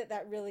think that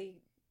really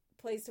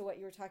plays to what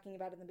you were talking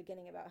about in the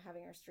beginning about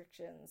having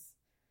restrictions.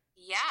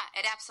 Yeah,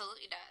 it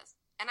absolutely does.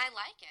 And I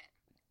like it.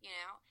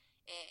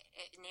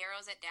 It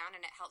narrows it down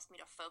and it helps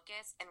me to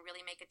focus and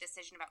really make a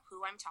decision about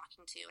who I'm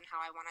talking to and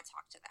how I want to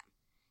talk to them.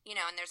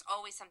 And there's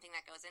always something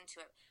that goes into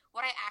it.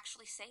 Would I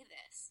actually say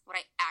this? Would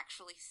I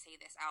actually say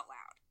this out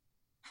loud?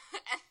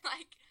 And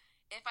like,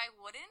 if I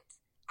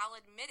wouldn't, I'll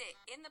admit it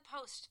in the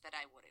post that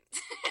I wouldn't.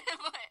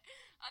 But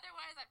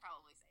otherwise, I'd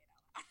probably say it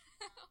out loud.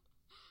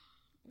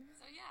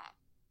 So yeah.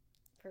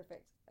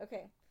 Perfect.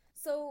 Okay.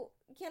 So,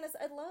 Candis,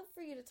 I'd love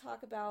for you to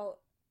talk about,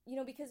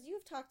 because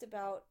you've talked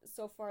about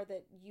so far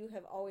that you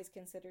have always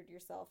considered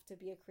yourself to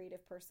be a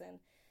creative person.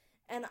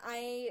 And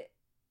I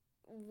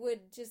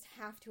would just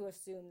have to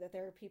assume that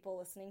there are people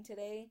listening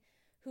today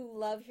who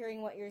love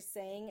hearing what you're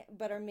saying,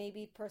 but are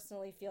maybe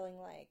personally feeling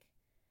like,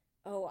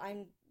 oh,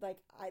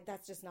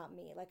 that's just not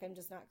me. Like, I'm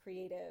just not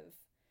creative.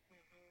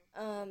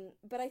 Mm-hmm.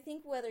 But I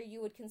think whether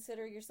you would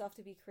consider yourself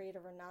to be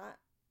creative or not,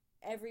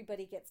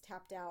 everybody gets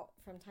tapped out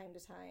from time to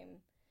time.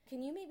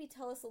 Can you maybe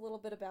tell us a little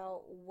bit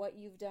about what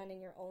you've done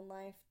in your own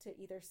life to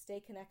either stay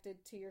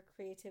connected to your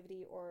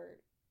creativity or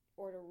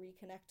to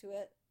reconnect to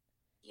it?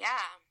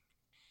 Yeah,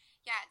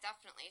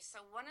 definitely.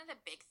 So one of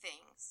the big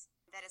things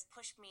that has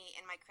pushed me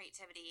in my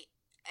creativity,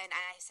 and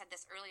I said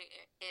this earlier,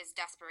 is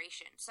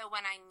desperation. So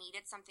when I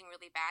needed something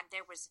really bad,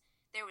 there was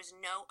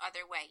no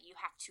other way. You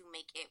have to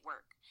make it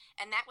work.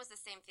 And that was the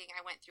same thing.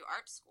 I went through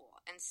art school.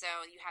 And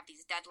so you have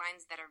these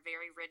deadlines that are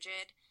very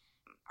rigid.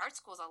 Art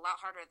school is a lot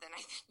harder than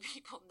I think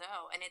people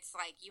know. And it's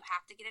like, you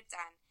have to get it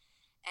done.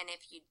 And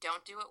if you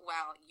don't do it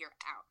well, you're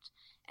out.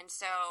 And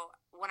so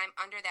when I'm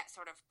under that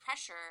sort of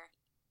pressure,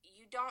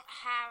 you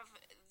don't have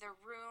the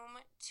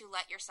room to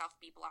let yourself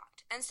be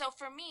blocked. And so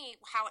for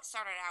me, how it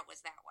started out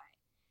was that way.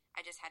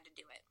 I just had to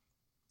do it.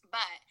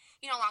 But,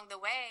 along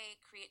the way,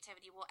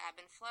 creativity will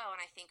ebb and flow.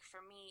 And I think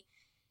for me,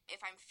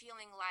 if I'm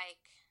feeling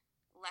like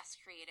less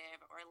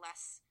creative or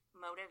less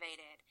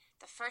motivated,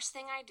 the first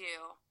thing I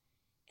do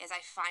is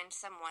I find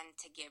someone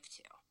to give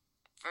to.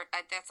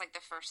 That's like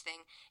the first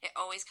thing. It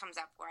always comes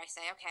up where I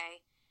say,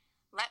 okay,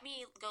 let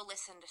me go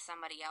listen to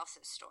somebody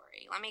else's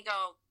story.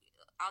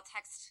 I'll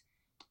text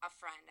a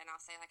friend and I'll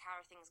say, like, how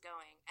are things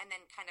going? And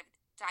then kind of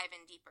dive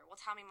in deeper.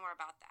 Well, tell me more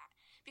about that.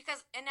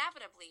 Because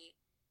inevitably,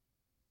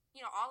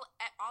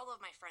 all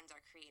of my friends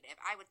are creative.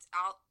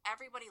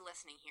 Everybody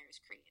listening here is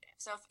creative.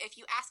 So if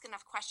you ask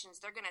enough questions,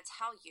 they're going to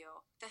tell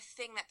you the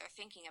thing that they're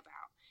thinking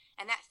about.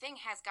 And that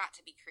thing has got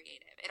to be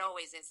creative. It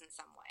always is in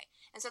some way.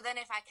 And so then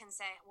if I can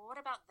say, well,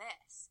 what about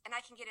this? And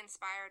I can get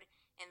inspired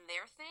in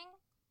their thing,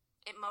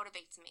 it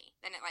motivates me.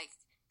 Then it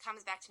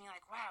comes back to me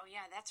like, wow,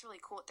 yeah, that's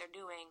really cool what they're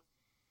doing.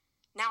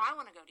 Now I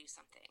want to go do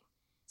something.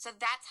 So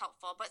that's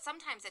helpful. But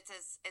sometimes it's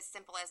as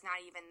simple as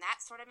not even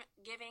that sort of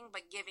giving,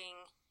 but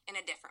giving in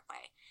a different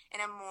way,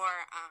 in a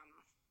more,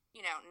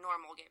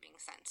 normal giving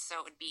sense.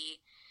 So it would be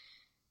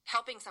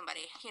helping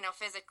somebody,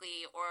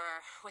 physically,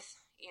 or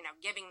with,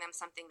 giving them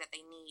something that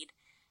they need,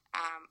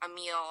 a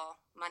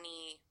meal,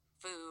 money,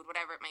 food,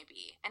 whatever it might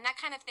be. And that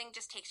kind of thing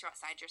just takes you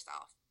outside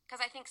yourself.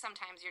 Because I think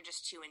sometimes you're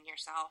just too in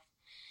yourself.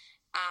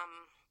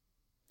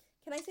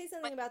 Can I say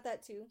something about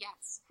that too?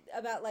 Yes.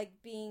 About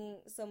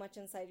being so much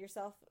inside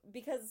yourself?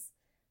 Because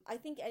I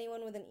think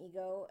anyone with an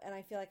ego, and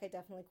I feel like I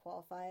definitely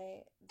qualify.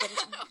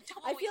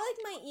 I feel like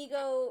my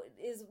ego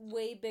is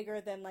way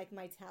bigger than my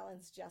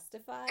talents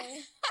justify.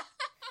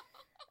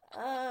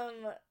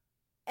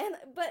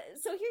 But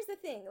so here's the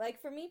thing,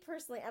 for me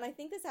personally, and I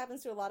think this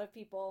happens to a lot of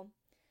people,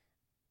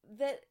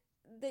 that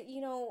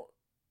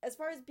as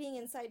far as being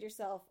inside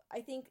yourself,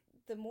 I think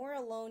the more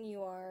alone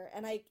you are,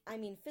 and I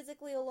mean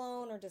physically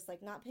alone, or just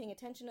not paying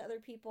attention to other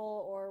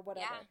people or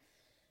whatever,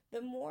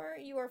 the more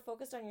you are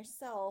focused on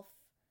yourself,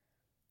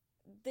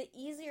 the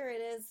easier it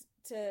is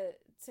to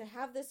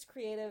have this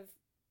creative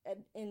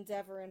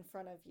endeavor in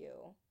front of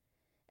you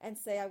and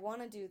say, I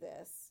want to do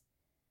this.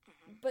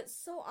 Mm-hmm. But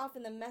so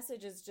often the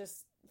message is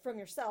just from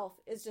yourself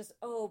is just,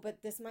 oh,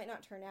 but this might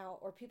not turn out,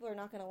 or people are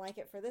not going to like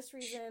it for this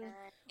reason.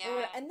 Sure.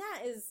 Yeah. And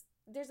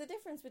there's a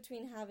difference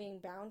between having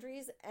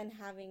boundaries and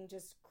having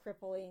just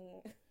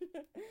crippling,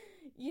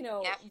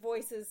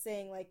 voices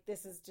saying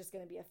this is just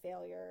going to be a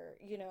failure,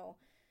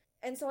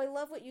 And so I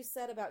love what you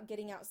said about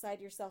getting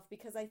outside yourself,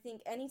 because I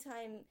think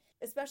anytime,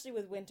 especially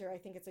with winter, I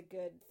think it's a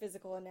good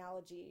physical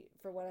analogy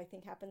for what I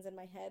think happens in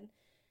my head.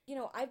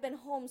 I've been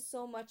home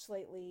so much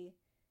lately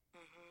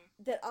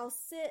that I'll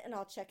sit and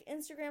I'll check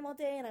Instagram all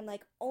day and I'm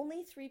like,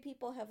 only 3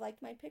 people have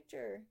liked my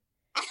picture.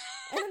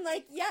 And I'm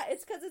like, yeah,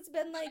 it's because it's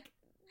been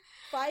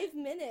 5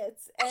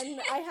 minutes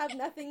and I have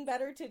nothing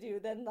better to do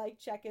than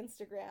check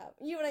Instagram.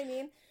 You know what I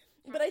mean?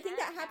 But I think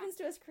that happens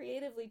to us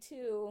creatively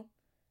too.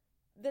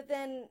 That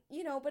then,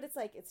 but it's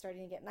it's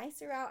starting to get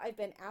nicer out. I've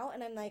been out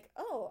and I'm like,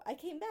 oh, I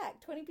came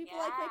back. 20 people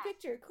liked my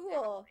picture.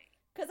 Cool.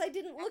 Because I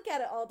didn't look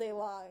at it all day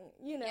long,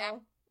 Yeah.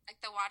 Like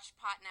the watch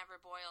pot never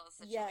boils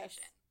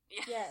situation.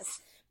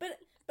 Yes.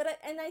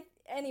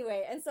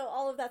 Anyway, and so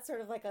all of that's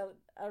sort of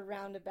a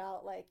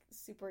roundabout,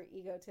 super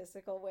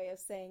egotistical way of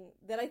saying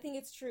that I think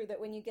it's true that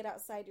when you get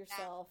outside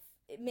yourself,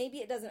 maybe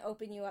it doesn't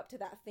open you up to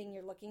that thing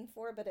you're looking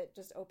for, but it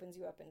just opens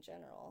you up in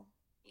general.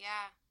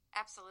 Yeah,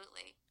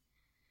 absolutely.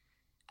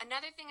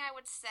 Another thing I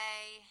would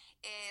say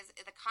is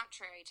the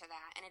contrary to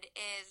that, and it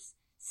is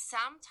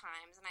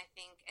sometimes, and I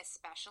think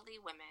especially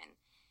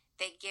women,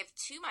 they give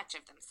too much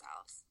of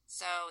themselves.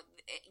 So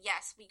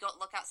yes, we go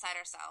look outside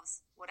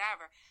ourselves,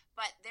 whatever,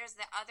 but there's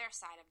the other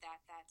side of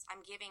that's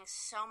I'm giving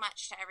so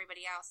much to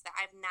everybody else that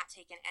I've not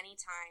taken any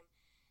time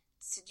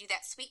to do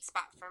that sweet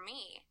spot for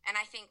me. And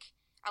I think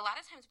a lot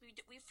of times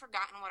we've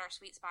forgotten what our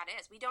sweet spot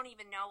is. We don't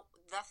even know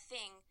the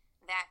thing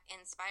that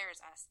inspires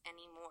us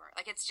anymore.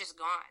 It's just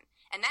gone.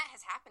 And that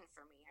has happened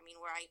for me. I mean,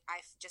 where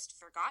I've just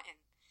forgotten.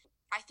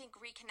 I think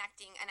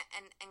reconnecting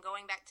and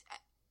going back to,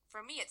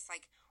 for me, it's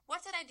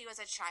what did I do as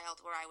a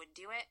child where I would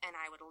do it and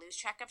I would lose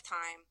track of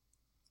time,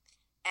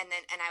 and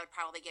I would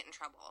probably get in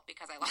trouble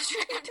because I lost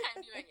track of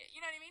time doing it.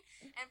 You know what I mean?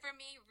 And for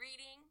me,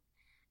 reading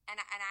and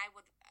I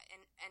would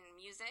and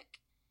music.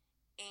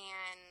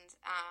 And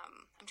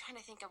I'm trying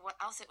to think of what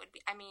else it would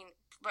be. I mean,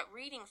 but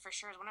reading for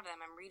sure is one of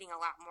them. I'm reading a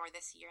lot more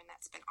this year, and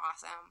that's been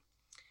awesome.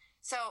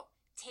 So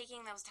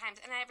taking those times,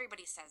 and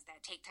everybody says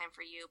that, take time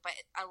for you, but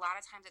a lot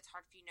of times it's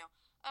hard for you to know,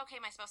 okay,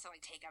 am I supposed to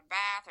take a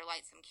bath or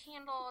light some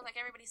candles?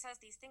 Everybody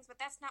says these things,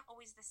 but that's not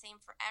always the same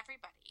for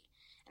everybody.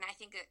 And I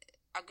think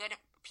a good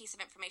piece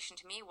of information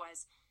to me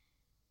was,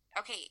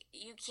 okay,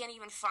 you can't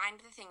even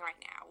find the thing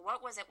right now. What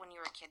was it when you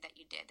were a kid that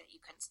you did that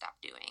you couldn't stop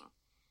doing?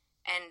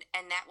 And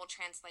that will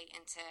translate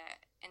into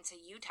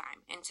you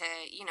time, into,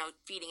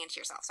 feeding into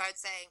yourself. So I would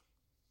say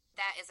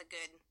that is a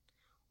good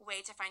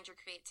way to find your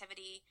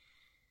creativity.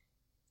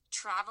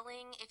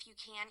 traveling if you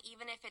can,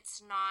 even if it's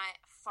not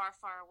far,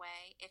 far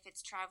away, if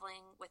it's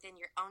traveling within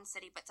your own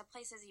city, but to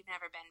places you've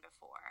never been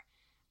before.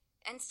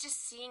 And it's just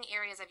seeing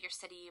areas of your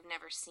city you've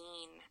never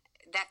seen.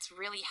 That's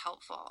really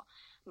helpful.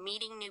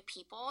 Meeting new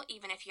people,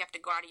 even if you have to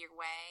go out of your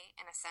way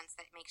in a sense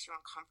that makes you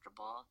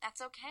uncomfortable,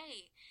 that's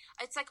okay.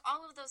 It's like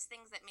all of those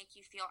things that make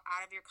you feel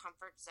out of your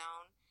comfort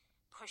zone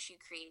push you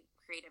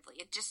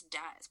creatively. It just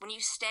does. When you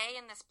stay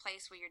in this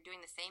place where you're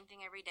doing the same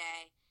thing every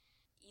day,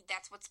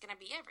 that's what's going to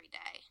be every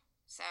day.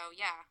 So,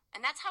 yeah. And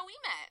that's how we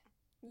met.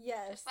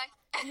 Yes. Just like...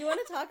 You want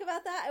to talk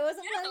about that? I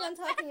wasn't planning on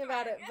talking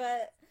about it,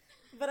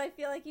 but I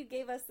feel like you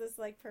gave us this,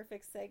 like,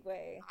 perfect segue.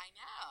 I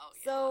know.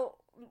 Yeah. So,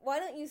 why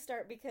don't you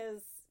start?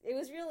 Because it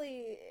was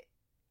really...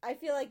 I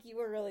feel like you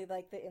were really,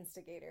 like, the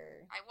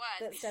instigator. I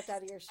was. That stepped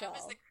out of your shell. I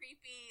was the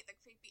creepy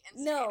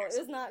instigator. No, it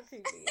was not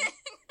creepy.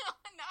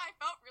 No, I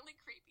felt really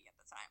creepy at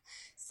the time.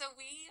 So,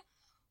 we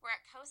were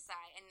at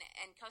COSI,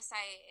 and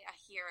COSI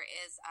here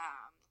is...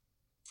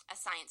 a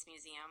science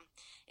museum.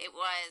 It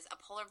was a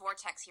polar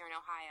vortex here in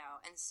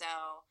Ohio, and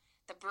so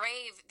the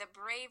brave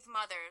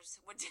mothers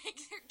would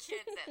take their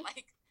kids at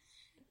like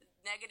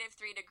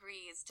 -3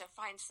 degrees to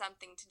find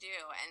something to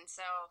do. And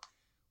so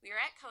we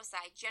were at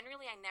COSI.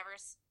 Generally, I never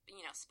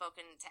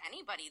spoken to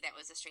anybody that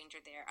was a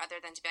stranger there,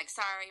 other than to be like,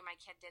 sorry, my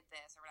kid did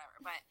this or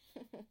whatever. But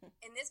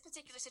in this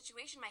particular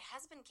situation, my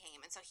husband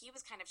came, and so he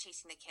was kind of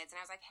chasing the kids, and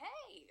I was like,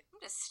 hey,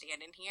 I'm just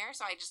standing here.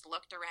 So I just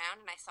looked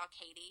around, and I saw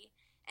Katie,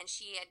 and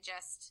she had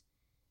just...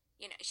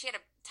 she had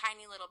a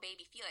tiny little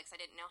baby, Felix. I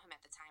didn't know him at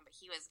the time, but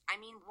he was,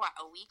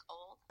 a week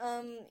old?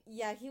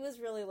 Yeah, he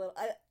was really little.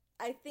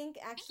 I think,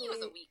 actually, he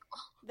was a week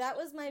old. That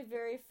was my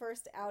very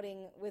first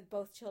outing with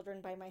both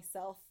children by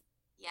myself.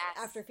 Yes.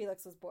 After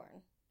Felix was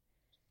born.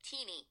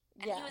 Teeny.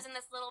 And he was in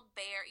this little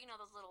bear,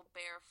 those little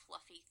bear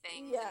fluffy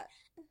things. Yeah.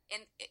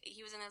 And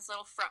he was in this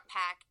little front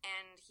pack,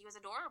 and he was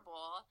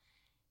adorable.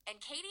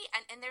 And Katie,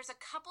 and there's a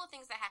couple of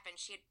things that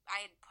happened.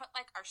 I had put,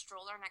 like, our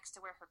stroller next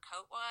to where her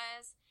coat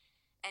was,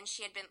 and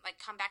she had been, like,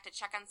 come back to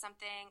check on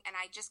something, and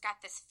I just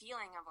got this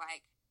feeling of,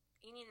 like,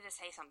 you needed to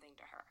say something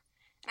to her.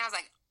 And I was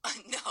like,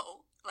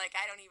 no. Like,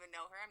 I don't even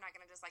know her. I'm not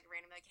going to just, like,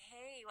 randomly, like,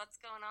 hey, what's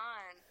going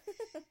on?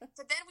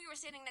 So then we were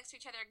standing next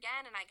to each other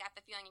again, and I got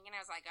the feeling again.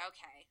 I was like,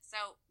 okay,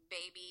 so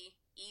baby,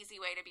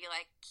 easy way to be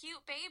like,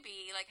 cute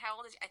baby. Like,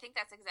 how old is she? I think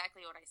that's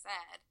exactly what I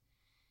said.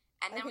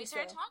 And then we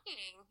started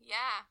talking.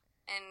 Yeah.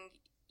 And,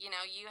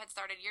 you had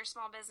started your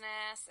small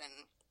business,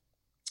 and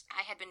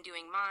I had been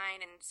doing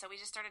mine, and so we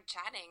just started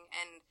chatting,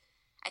 and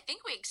I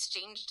think we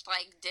exchanged,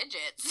 like,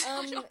 digits.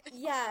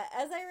 Yeah,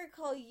 as I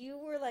recall, you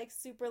were, like,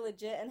 super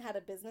legit and had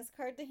a business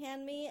card to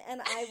hand me,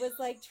 and I was,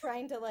 like,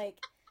 trying to,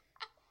 like,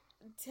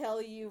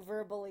 tell you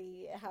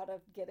verbally how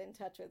to get in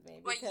touch with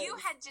me. Because... Well, you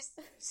had just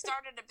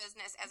started a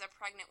business as a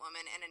pregnant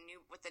woman and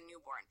with a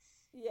newborn.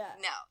 Yeah.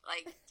 No,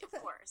 like, of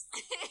course.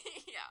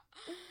 Yeah.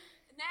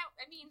 Now,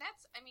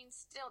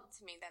 still,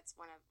 to me, that's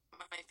one of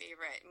my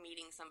favorite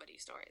meeting somebody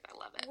stories. I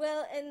love it.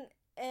 Well,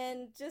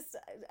 and just,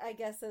 I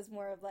guess, as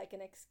more of, like,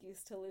 an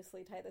excuse to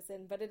loosely tie this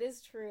in, but it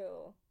is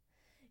true.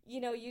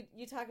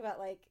 You talk about,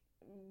 like,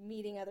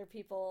 meeting other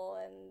people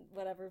and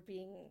whatever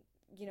being,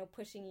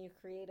 pushing you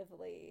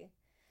creatively.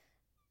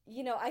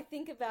 I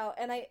think about,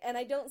 and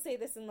I don't say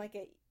this in, like,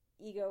 a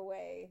ego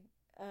way,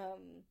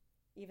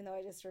 even though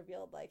I just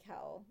revealed, like,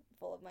 how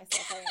full of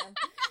myself I am.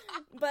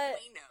 But...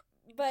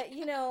 But,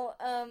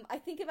 I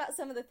think about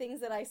some of the things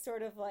that I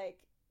sort of, like,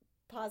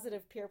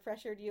 positive peer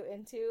pressured you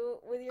into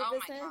with your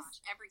business. Oh my gosh,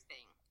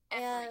 everything.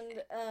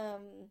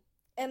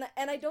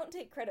 And I don't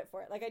take credit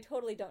for it. Like, I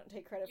totally don't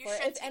take credit for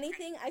it. If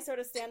anything, I sort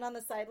of stand on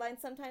the sideline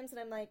sometimes, and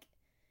I'm like,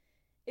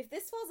 if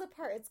this falls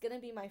apart, it's gonna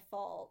be my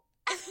fault.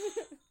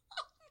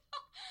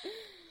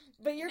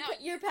 But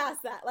you're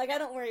past that. Like, I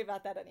don't worry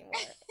about that anymore.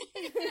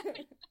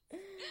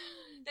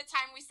 The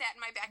time we sat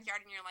in my backyard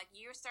and you're like,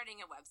 you're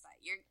starting a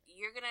website.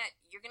 You're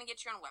gonna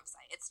get your own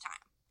website. It's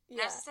time. And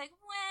I was just like,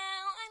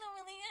 well,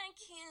 I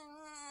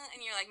can't.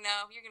 And you're like,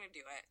 no, you're gonna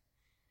do it.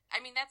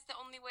 That's the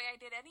only way I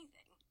did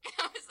anything.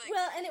 I was like,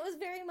 well, and it was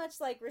very much,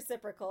 like,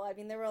 reciprocal.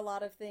 There were a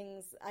lot of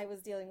things. I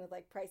was dealing with,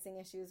 like, pricing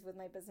issues with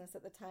my business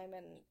at the time,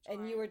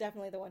 and you were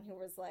definitely the one who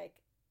was like,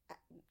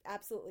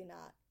 absolutely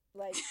not.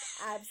 Like,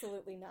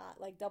 absolutely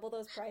not. Like, double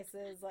those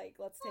prices. Like,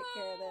 let's take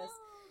care of this.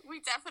 We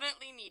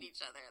definitely need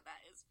each other. That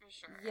is for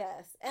sure.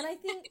 Yes. And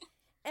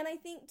I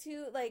think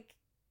too, like,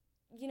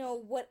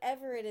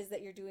 whatever it is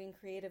that you're doing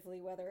creatively,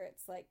 whether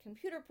it's, like,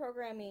 computer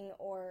programming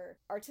or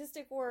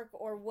artistic work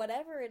or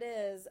whatever it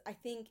is, I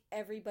think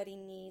everybody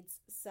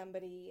needs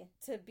somebody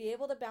to be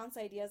able to bounce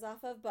ideas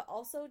off of, but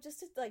also just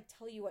to, like,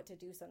 tell you what to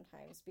do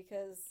sometimes,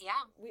 because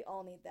we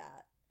all need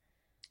that.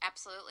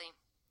 Absolutely.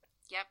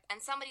 Yep.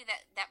 And somebody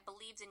that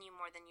believes in you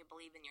more than you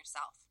believe in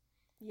yourself.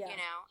 Yeah.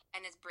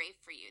 And is brave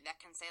for you, that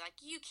can say, like,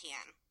 you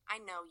can. I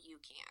know you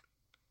can.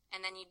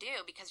 And then you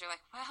do, because you're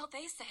like, well,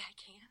 they say I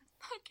can.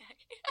 Okay.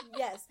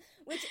 Yes.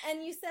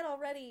 And you said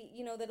already,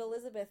 that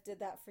Elizabeth did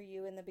that for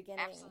you in the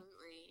beginning.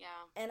 Absolutely,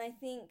 yeah. And I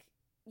think,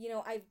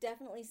 I've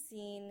definitely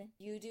seen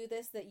you do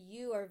this, that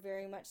you are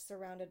very much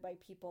surrounded by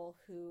people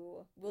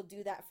who will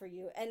do that for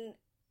you. And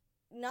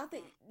not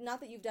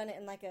that you've done it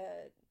in like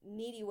a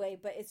needy way,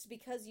 but it's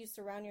because you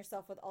surround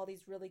yourself with all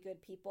these really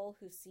good people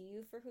who see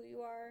you for who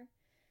you are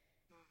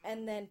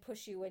and then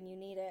push you when you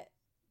need it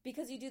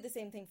because you do the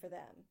same thing for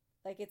them.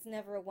 Like, it's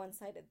never a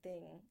one-sided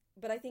thing.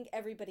 But I think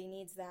everybody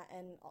needs that,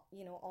 and,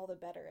 you know, all the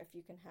better if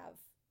you can have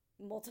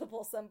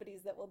multiple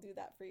somebodies that will do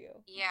that for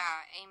you.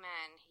 Yeah,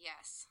 amen.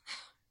 Yes,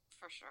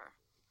 for sure.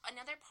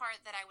 Another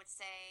part that I would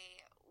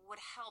say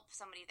would help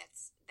somebody that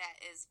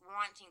is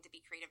wanting to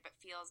be creative but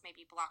feels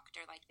maybe blocked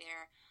or like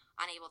they're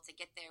unable to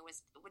get there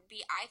would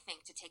be, I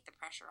think, to take the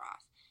pressure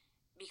off.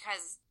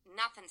 Because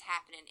nothing's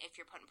happening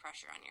if you're putting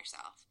pressure on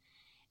yourself.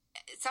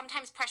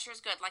 Sometimes pressure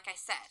is good, like I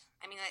said.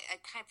 I mean, I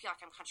kind of feel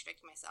like I'm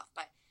contradicting myself,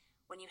 but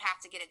when you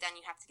have to get it done,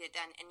 you have to get it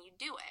done, and you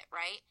do it,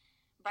 right?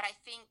 But I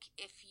think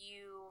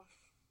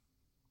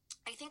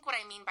what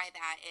I mean by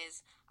that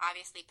is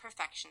obviously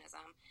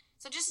perfectionism.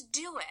 So just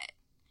do it.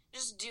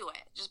 Just do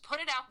it. Just put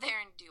it out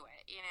there and do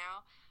it, you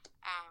know?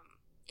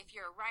 If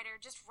you're a writer,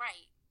 just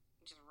write.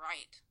 Just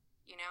write,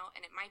 you know?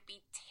 And it might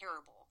be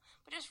terrible,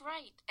 but just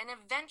write. And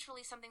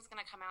eventually something's going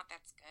to come out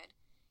that's good,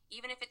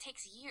 even if it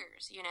takes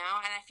years, you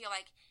know? And I feel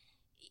like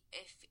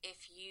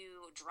if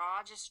you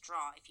draw, just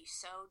draw. If you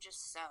sew,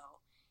 just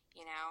sew.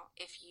 You know,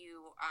 if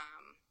you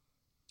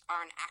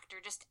are an actor,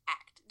 just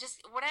act.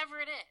 Just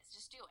whatever it is,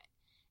 just do it.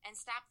 And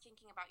stop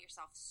thinking about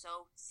yourself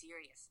so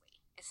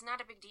seriously. It's not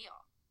a big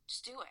deal.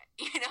 Just do it.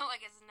 You know,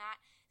 like it's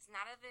not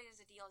as big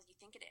as a deal as you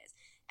think it is.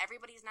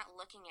 Everybody's not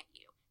looking at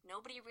you.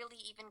 Nobody really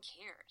even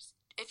cares.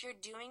 If you're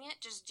doing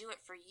it, just do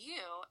it for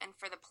you and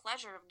for the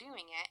pleasure of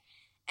doing it.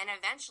 And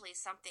eventually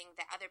something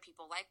that other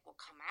people like will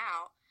come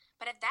out.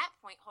 But at that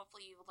point,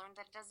 hopefully you've learned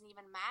that it doesn't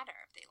even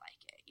matter if they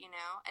like it, you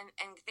know? And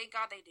thank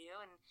God they do.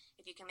 And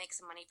if you can make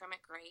some money from it,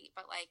 great.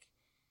 But, like,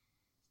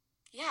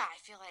 yeah, I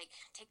feel like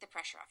take the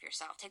pressure off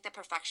yourself. Take the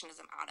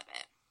perfectionism out of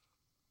it.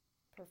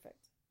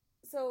 Perfect.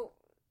 So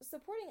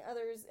supporting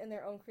others in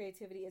their own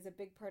creativity is a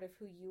big part of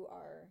who you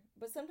are.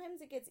 But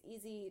sometimes it gets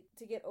easy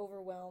to get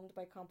overwhelmed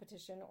by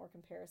competition or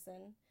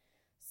comparison.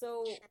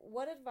 So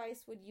what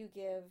advice would you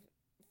give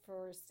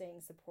for staying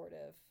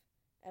supportive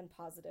and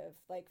positive,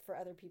 like for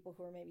other people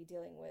who are maybe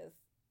dealing with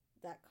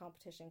that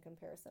competition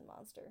comparison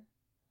monster?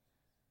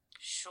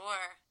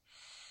 Sure.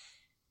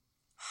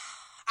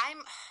 I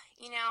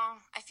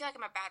feel like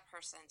I'm a bad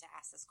person to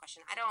ask this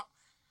question. I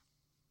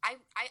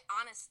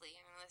honestly,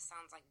 I know this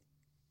sounds like,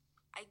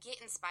 I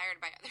get inspired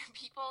by other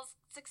people's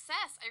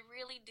success. I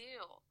really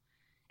do.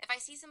 If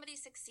I see somebody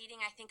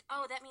succeeding, I think,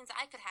 oh, that means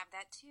I could have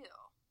that too.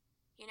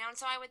 You know, and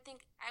so I would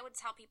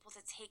tell people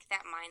to take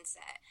that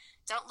mindset.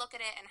 Don't look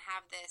at it and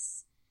have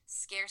this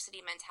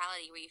scarcity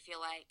mentality where you feel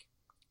like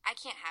I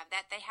can't have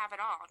that, they have it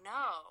all.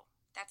 No,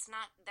 that's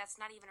not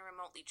even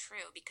remotely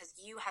true because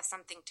you have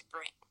something to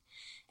bring.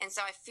 And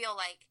so I feel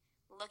like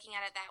looking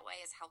at it that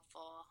way is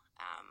helpful.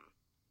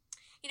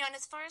 You know, and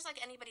as far as like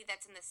anybody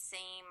that's in the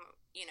same,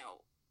 you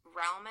know,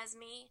 realm as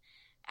me,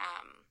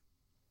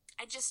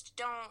 I just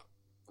don't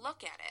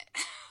look at it.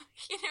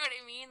 You know what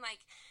I mean?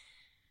 Like,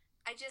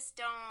 I just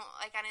don't,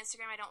 like on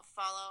Instagram, I don't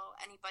follow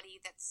anybody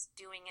that's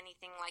doing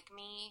anything like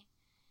me.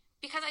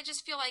 Because I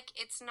just feel like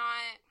it's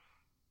not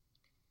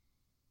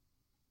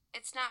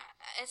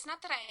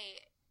that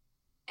I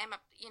am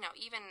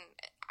even,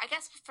 I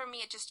guess for me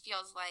it just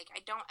feels like I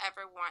don't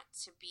ever want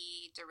to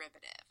be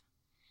derivative.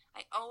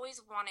 I always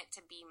want it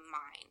to be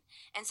mine.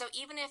 And so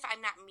even if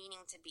I'm not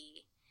meaning to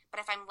be, but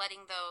if I'm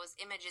letting those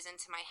images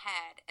into my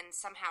head and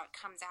somehow it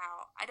comes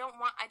out,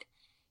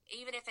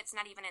 even if it's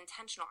not even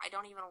intentional, I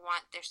don't even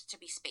want there to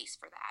be space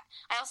for that.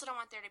 I also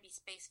don't want there to be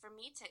space for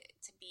me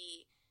to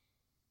be,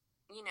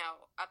 you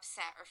know,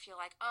 upset or feel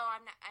like, oh, I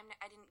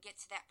didn't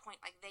get to that point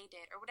like they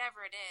did or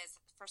whatever it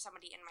is for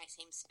somebody in my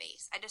same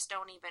space. I just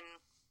don't even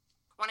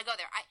want to go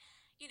there.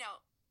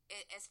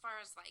 As far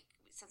as like,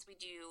 since we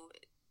do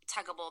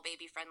tuggable,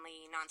 baby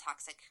friendly,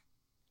 non-toxic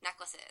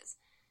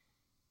necklaces,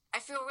 I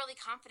feel really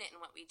confident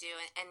in what we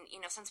do. And, you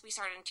know, since we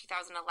started in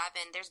 2011,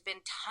 there's been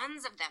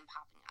tons of them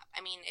popping up.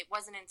 I mean, it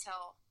wasn't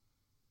until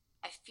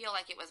I feel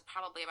like it was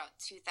probably about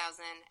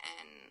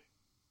 2013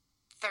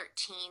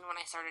 when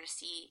I started to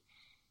see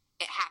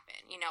it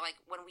happened, you know, like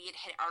when we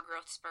had hit our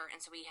growth spurt and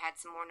so we had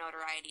some more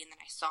notoriety and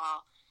then I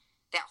saw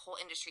that whole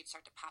industry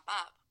start to pop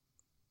up.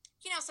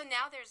 You know, so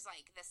now there's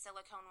like the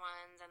silicone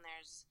ones and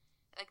there's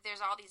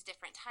all these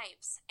different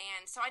types.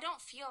 And so I don't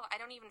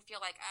even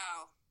feel like,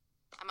 oh,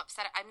 I'm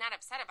upset. I'm not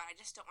upset about it. I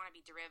just don't want to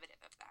be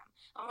derivative of them.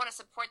 I want to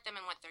support them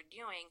in what they're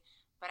doing,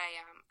 but I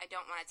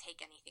don't want to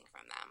take anything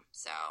from them.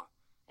 So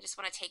I just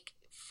want to take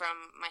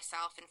from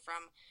myself and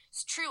from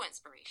true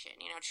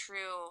inspiration, you know,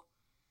 true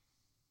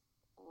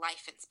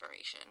life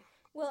inspiration.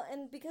 Well,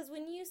 and because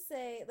when you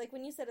said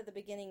at the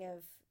beginning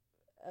of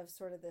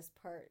sort of this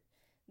part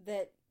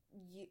that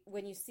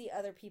when you see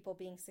other people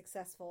being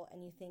successful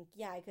and you think,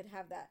 yeah, I could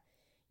have that,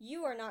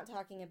 you are not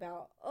talking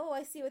about, oh,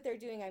 I see what they're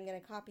doing, I'm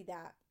going to copy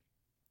that.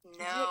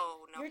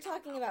 You're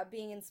talking about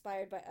being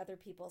inspired by other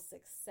people's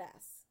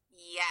success.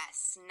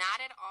 Yes,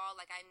 not at all.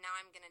 Like I'm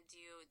going to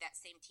do that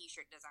same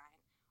t-shirt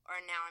design,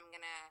 or now I'm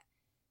going to,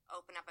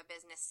 open up a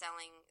business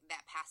selling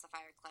that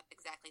pacifier clip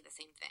exactly the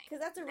same thing.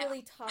 Because that's a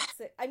really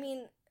toxic, I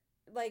mean,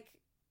 like,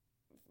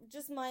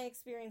 just my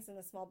experience in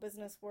the small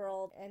business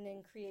world and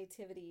in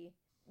creativity,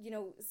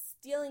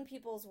 stealing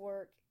people's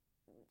work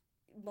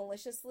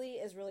maliciously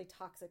is really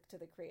toxic to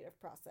the creative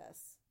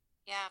process.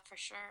 Yeah, for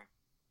sure.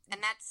 And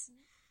that's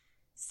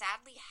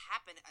sadly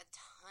happened a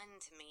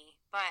ton to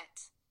me.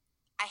 But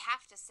I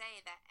have to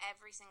say that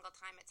every single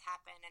time it's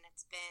happened, and the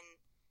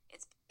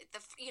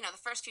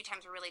first few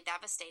times were really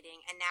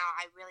devastating, and now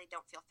I really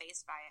don't feel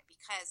fazed by it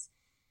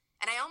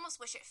and I almost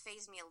wish it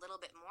fazed me a little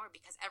bit more,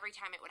 because every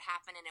time it would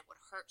happen and it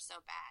would hurt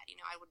so bad.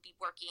 I would be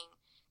working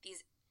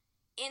these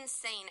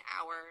insane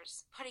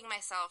hours, putting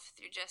myself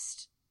through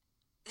just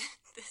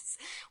this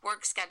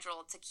work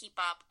schedule to keep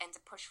up and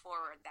to push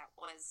forward that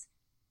was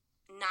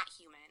not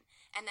human.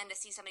 And then to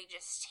see somebody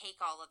just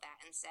take all of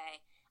that and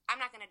say, I'm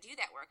not going to do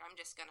that work. I'm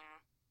just going to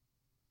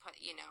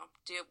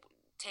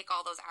take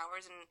all those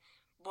hours and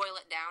boil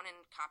it down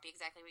and copy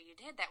exactly what you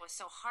did. That was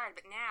so hard.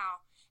 But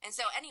now, and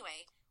so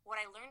anyway, what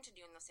I learned to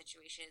do in those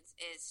situations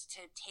is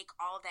to take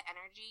all of that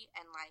energy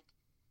and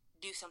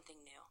do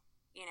something new,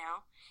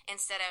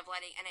 instead of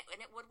letting, and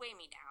it would weigh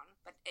me down,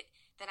 but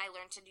then I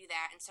learned to do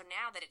that. And so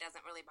now that it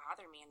doesn't really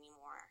bother me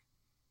anymore,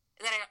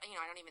 that I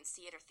don't even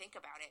see it or think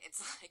about it.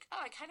 It's like, oh,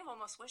 I kind of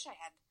almost wish I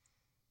had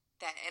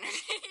that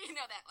energy,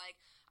 that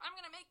I'm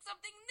going to make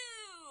something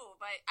new.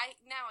 But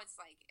now it's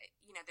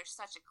there's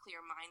such a clear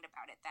mind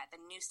about it that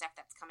the new stuff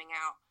that's coming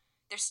out,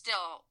 I just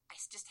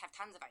have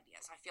tons of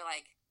ideas. So I feel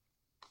like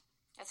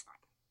that's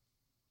fine.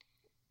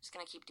 I'm just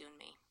going to keep doing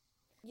me.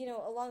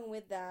 Along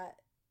with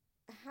that,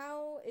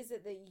 how is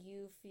it that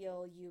you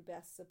feel you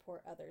best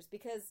support others?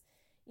 Because,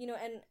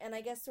 and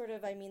I guess sort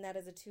of, I mean that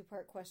as a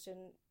two-part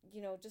question,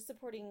 just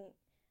supporting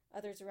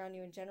others around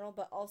you in general,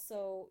 but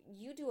also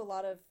you do a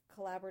lot of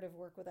collaborative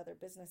work with other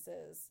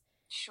businesses.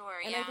 Sure,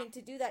 and yeah. I think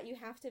to do that, you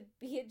have to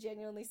be a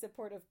genuinely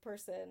supportive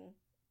person.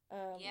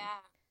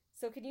 Yeah.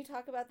 So can you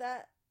talk about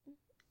that?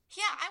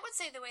 Yeah, I would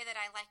say the way that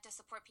I like to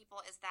support people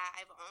is that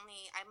I'm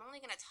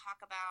only going to talk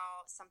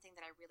about something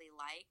that I really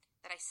like,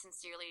 that I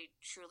sincerely,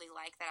 truly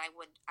like, that I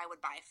would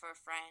buy for a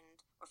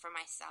friend or for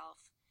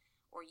myself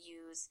or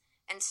use.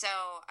 And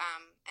so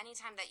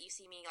anytime that you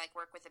see me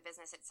work with a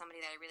business, it's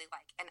somebody that I really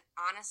like. And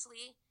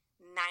honestly,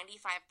 95%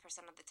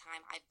 of the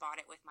time I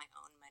bought it with my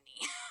own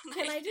money.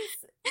 Can I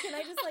just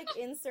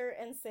insert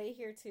and say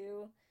here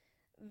too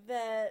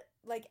that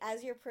as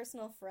your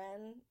personal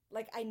friend,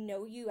 I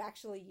know you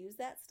actually use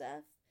that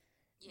stuff.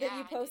 Yeah, that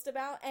you post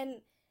about,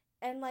 and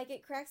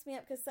it cracks me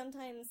up because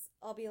sometimes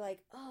I'll be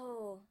like,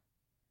 oh,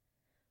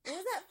 what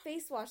was that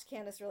face wash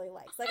Candis really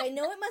likes? I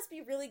know it must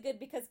be really good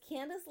because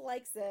Candis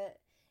likes it,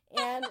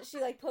 and she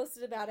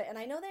posted about it, and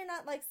I know they're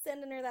not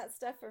sending her that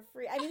stuff for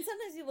free. I mean,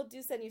 sometimes people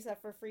do send you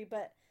stuff for free,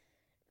 but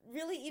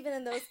really, even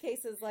in those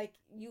cases,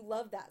 you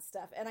love that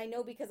stuff, and I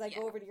know because I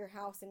go over to your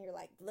house and you're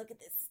like, look at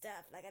this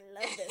stuff, I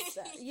love this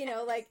stuff,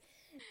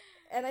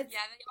 And the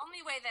only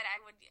way that I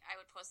would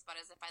post about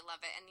it is if I love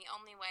it, and the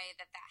only way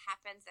that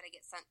happens, that it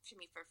gets sent to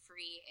me for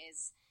free,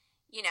 is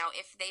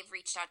if they've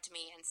reached out to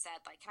me and said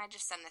can I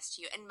just send this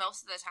to you, and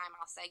most of the time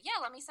I'll say, yeah,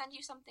 let me send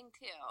you something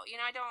too.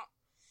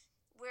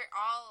 We're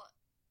all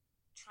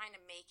trying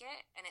to make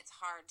it, and it's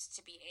hard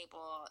to be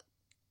able,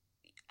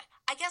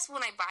 I guess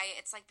when I buy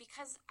it, it's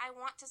because I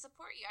want to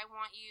support you, I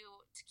want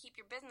you to keep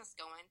your business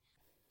going,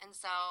 and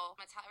so I'm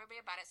gonna tell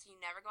everybody about it so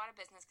you never go out of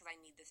business because I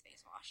need this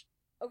face wash.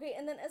 Okay,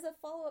 and then as a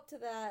follow-up to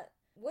that,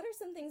 what are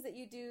some things that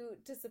you do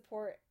to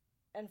support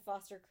and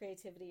foster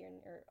creativity in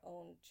your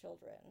own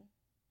children?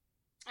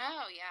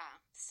 Oh,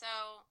 yeah.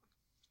 So,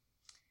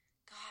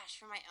 gosh,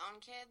 for my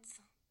own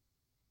kids,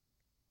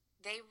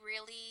 they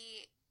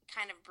really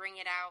kind of bring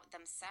it out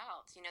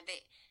themselves.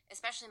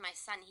 Especially my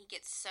son, he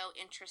gets so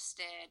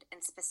interested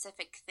in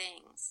specific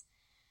things.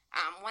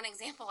 One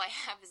example I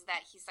have is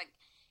that he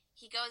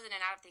goes in and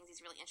out of things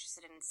he's really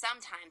interested in.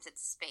 Sometimes it's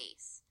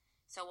space.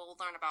 So we'll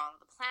learn about all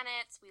the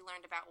planets. We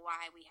learned about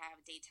why we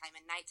have daytime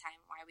and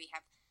nighttime, why we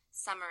have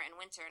summer and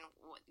winter, and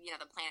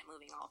the planet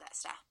moving, all that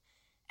stuff.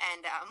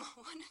 And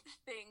one of the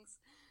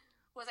things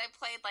was I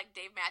played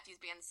Dave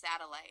Matthews Band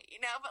Satellite,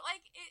 but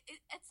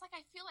it's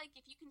I feel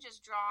if you can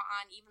just draw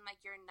on even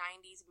your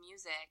 90s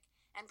music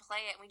and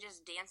play it, and we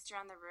just danced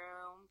around the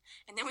room,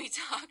 and then we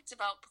talked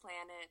about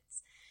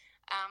planets,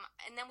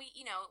 and then we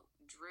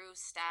drew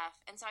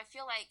stuff, and so I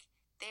feel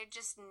they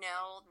just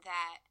know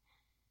that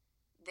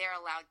they're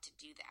allowed to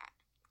do that.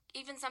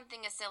 Even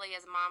something as silly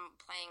as mom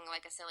playing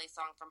a silly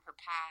song from her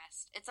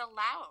past, it's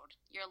allowed.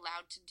 You're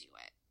allowed to do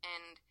it,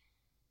 and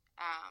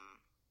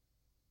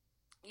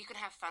you can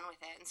have fun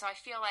with it. And so I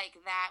feel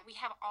that we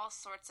have all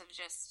sorts of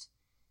just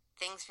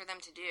things for them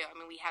to do. I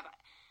mean, we have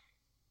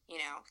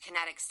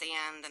kinetic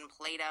sand and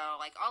Play-Doh,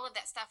 all of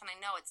that stuff, and I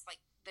know it's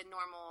the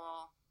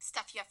normal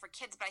stuff you have for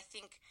kids, but I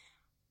think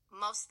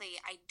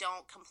mostly I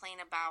don't complain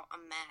about a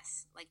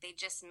mess. They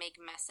just make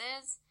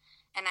messes,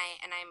 and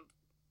I'm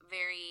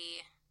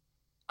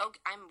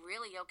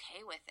really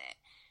okay with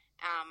it.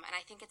 And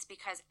I think it's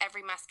because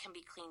every mess can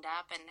be cleaned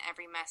up, and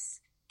every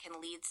mess can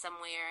lead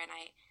somewhere, and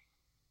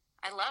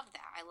I love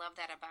that. I love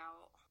that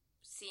about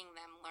seeing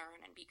them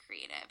learn and be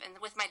creative.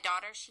 And with my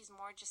daughter, she's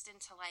more just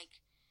into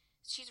like,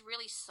 she's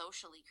really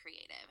socially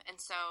creative. And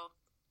so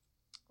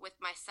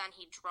with my son,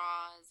 he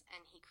draws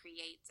and he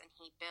creates and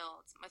he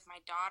builds. With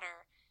my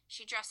daughter,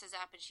 she dresses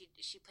up and she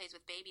plays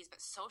with babies, but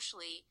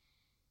socially,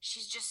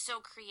 she's just so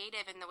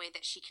creative in the way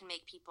that she can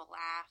make people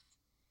laugh,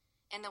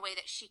 in the way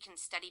that she can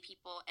study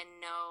people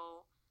and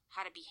know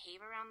how to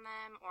behave around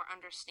them or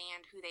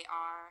understand who they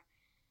are.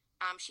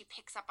 She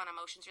picks up on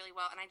emotions really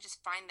well, and I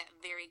just find that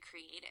very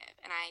creative.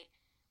 And I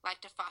like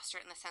to foster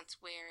it in the sense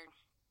where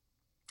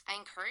I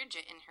encourage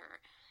it in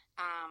her.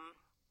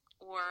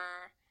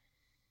 Or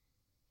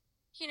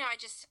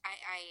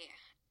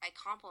I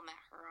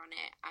compliment her on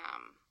it.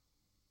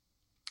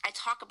 I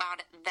talk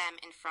about them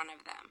in front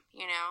of them,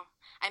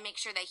 I make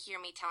sure they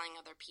hear me telling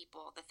other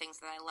people the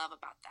things that I love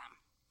about them.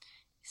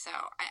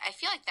 So I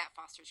feel like that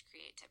fosters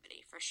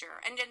creativity for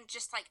sure. And then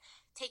just like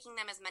taking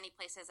them as many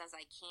places as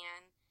I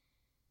can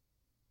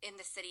in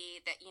the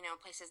city that,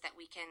 places that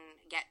we can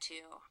get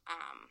to.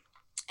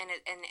 And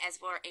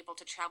as we're able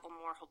to travel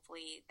more,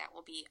 hopefully that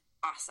will be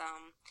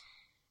awesome.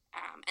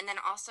 And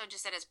then also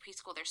just at his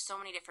preschool, there's so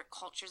many different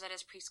cultures at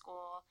his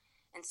preschool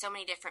and so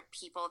many different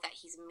people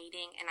that he's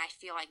meeting. And I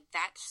feel like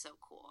that's so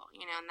cool,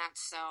 and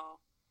that's so,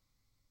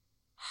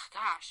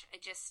 gosh,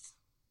 it's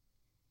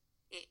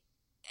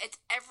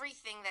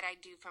everything that I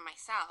do for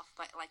myself,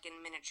 but like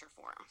in miniature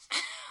form.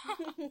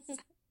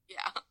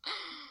 Yeah.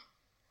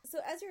 So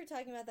as you were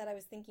talking about that, I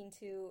was thinking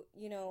too,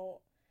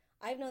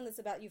 I've known this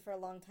about you for a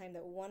long time,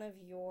 that one of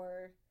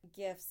your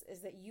gifts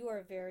is that you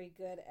are very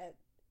good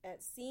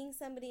at seeing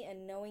somebody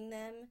and knowing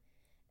them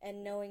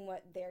and knowing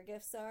what their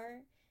gifts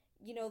are.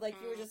 Like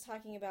you were just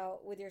talking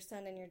about with your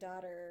son and your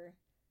daughter,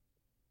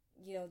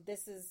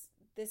 this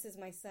is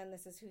my son,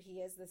 this is who he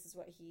is, this is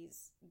what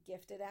he's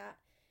gifted at.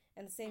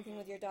 And the same thing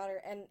with your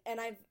daughter. And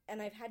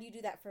I've had you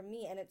do that for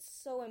me, and it's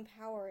so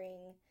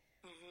empowering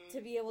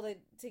to be able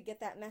to get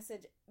that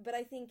message. But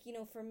I think,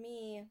 for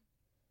me,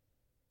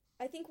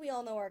 I think we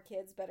all know our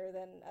kids better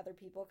than other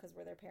people because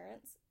we're their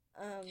parents.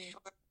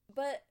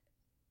 But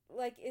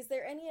like, is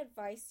there any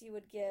advice you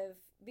would give?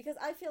 Because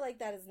I feel like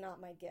that is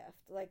not my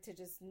gift, like to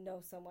just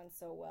know someone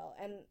so well.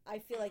 And I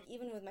feel like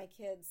even with my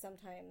kids,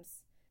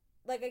 sometimes,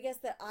 like, I guess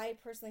that I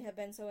personally have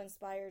been so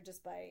inspired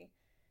just by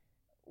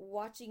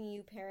watching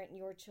you parent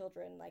your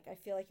children. Like, I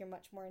feel like you're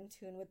much more in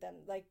tune with them.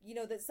 Like,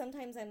 that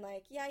sometimes I'm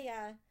like,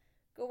 yeah,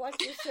 go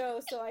watch your show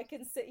so I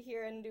can sit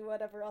here and do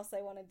whatever else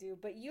I want to do.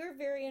 But you're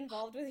very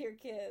involved with your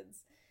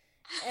kids.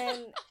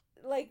 And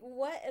like,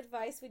 what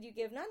advice would you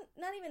give? Not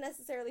even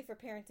necessarily for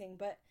parenting,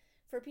 but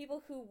for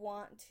people who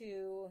want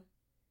to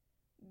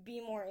be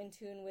more in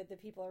tune with the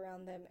people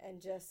around them and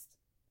just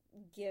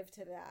give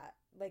to that.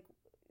 Like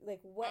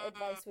what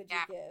advice would you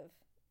give?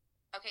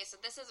 Okay, so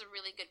this is a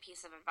really good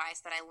piece of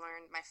advice that I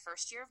learned my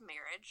first year of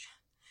marriage,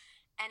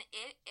 and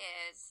it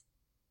is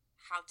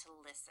how to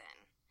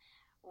listen.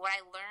 What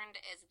I learned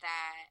is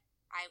that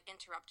I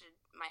interrupted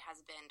my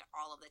husband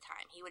all of the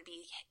time. He would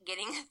be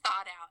getting a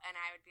thought out, and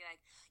I would be like,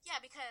 yeah,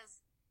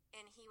 because,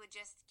 and he would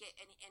just get,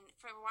 and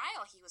for a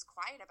while he was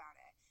quiet about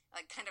it,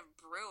 like kind of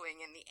brewing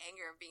in the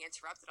anger of being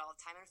interrupted all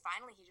the time. And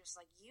finally he just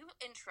like, you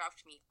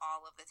interrupt me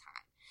all of the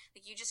time.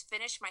 Like, you just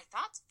finish my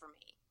thoughts for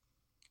me.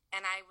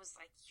 And I was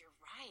like, you're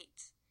right.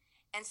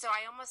 And so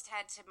I almost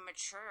had to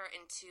mature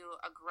into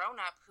a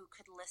grown-up who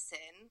could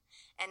listen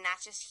and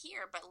not just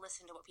hear, but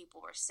listen to what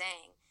people were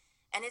saying.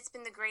 And it's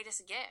been the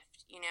greatest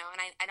gift, and now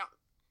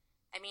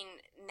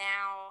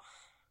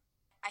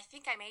I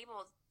think I'm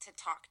able to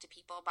talk to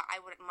people, but I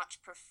would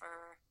much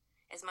prefer,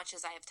 as much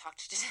as I have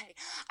talked today,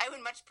 I would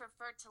much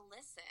prefer to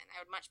listen.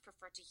 I would much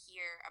prefer to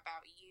hear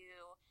about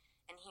you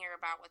and hear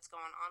about what's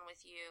going on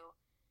with you,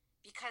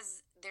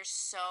 because there's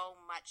so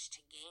much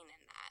to gain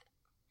in that.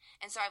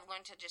 And so I've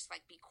learned to just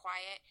like be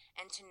quiet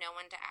and to know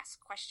when to ask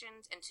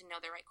questions and to know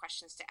the right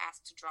questions to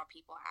ask to draw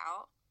people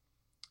out.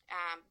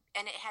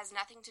 And it has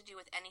nothing to do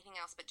with anything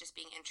else but just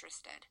being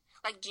interested,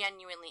 like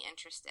genuinely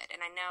interested.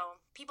 And I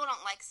know people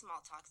don't like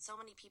small talk. So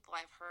many people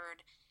I've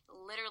heard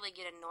literally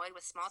get annoyed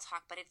with small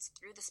talk, but it's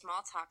through the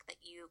small talk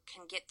that you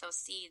can get those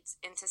seeds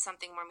into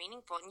something more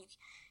meaningful. And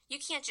you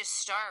can't just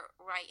start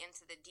right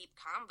into the deep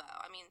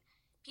combo. I mean,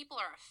 people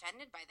are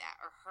offended by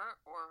that or hurt,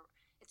 or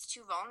it's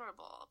too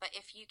vulnerable. But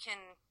if you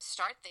can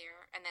start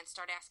there and then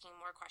start asking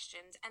more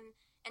questions and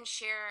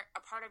share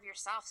a part of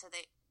yourself so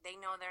that they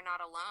know they're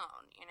not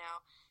alone,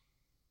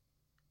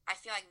 I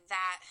feel like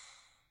that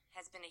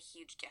has been a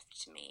huge gift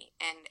to me,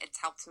 and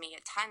it's helped me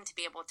a ton to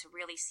be able to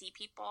really see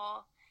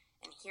people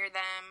and hear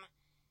them.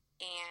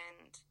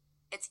 And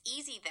it's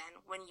easy then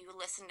when you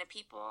listen to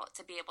people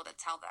to be able to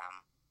tell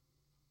them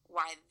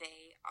why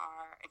they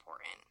are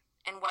important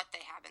and what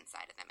they have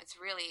inside of them. It's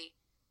really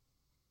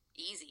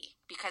easy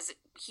because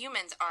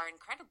humans are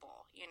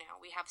incredible.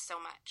 We have so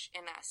much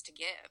in us to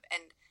give,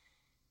 and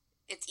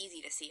it's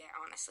easy to see it,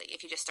 honestly,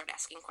 if you just start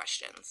asking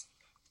questions.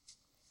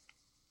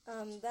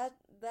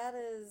 That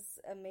is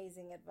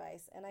amazing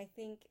advice. And I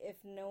think if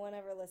no one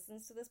ever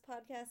listens to this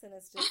podcast and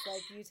it's just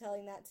like you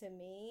telling that to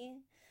me,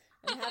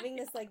 I'm having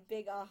this like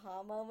big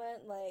aha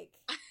moment, like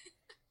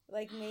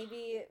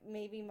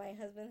maybe my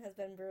husband has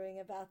been brewing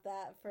about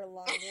that for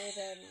longer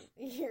than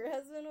your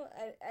husband.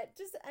 I'm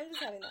just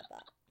having that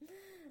thought.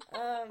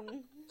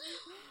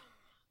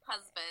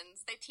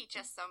 Husbands, they teach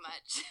us so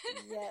much.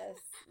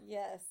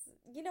 Yes.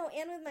 You know,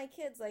 and with my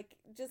kids, like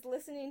just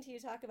listening to you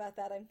talk about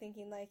that, I'm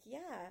thinking like,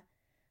 yeah,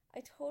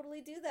 I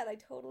totally do that. I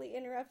totally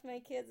interrupt my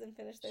kids and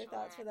finish their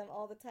thoughts for them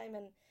all the time.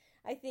 And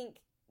I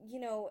think, you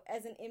know,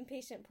 as an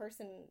impatient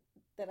person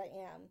that I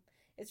am,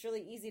 it's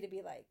really easy to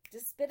be like,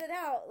 just spit it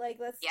out. Like,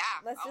 let's just,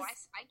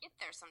 I get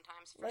there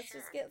sometimes, for let's sure.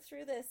 just get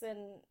through this.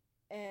 And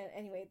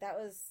anyway,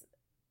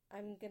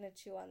 I'm going to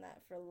chew on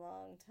that for a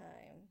long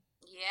time.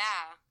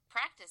 Yeah.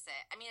 Practice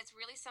it. I mean, it's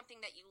really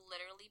something that you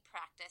literally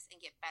practice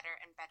and get better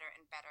and better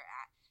and better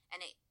at.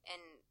 And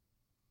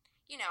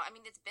you know, I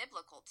mean, it's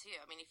biblical too.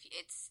 I mean,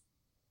 it's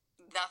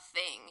the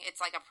thing. It's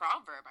like a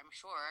proverb, I'm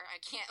sure. I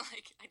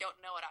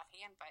don't know it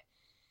offhand, but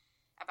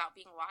about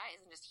being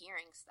wise and just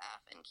hearing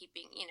stuff and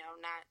keeping, you know,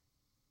 not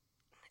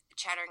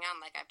chattering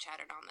on like I've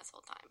chattered on this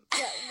whole time.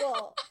 Yeah,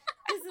 well,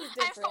 this is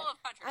different.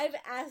 I've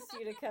asked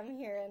you to come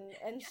here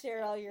and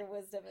share all your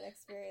wisdom and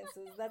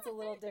experiences. That's a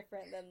little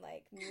different than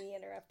like me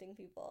interrupting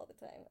people all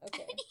the time.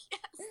 Okay.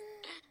 Yes.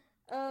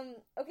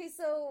 Okay,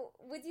 so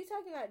with you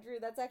talking about Drew,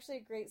 that's actually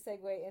a great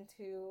segue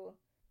into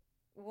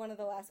one of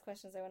the last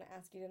questions I want to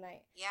ask you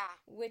tonight. Yeah.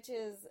 Which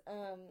is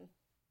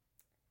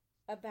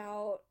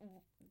about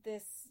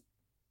this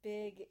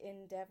big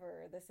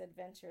endeavor, this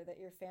adventure that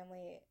your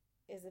family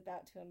is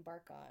about to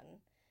embark on.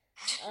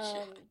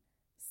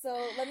 So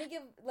let me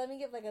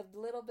give like a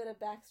little bit of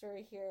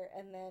backstory here,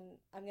 and then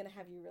I'm gonna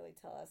have you really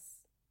tell us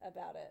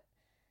about it.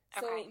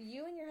 So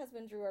you and your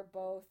husband Drew are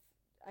both,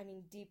 I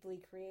mean,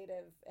 deeply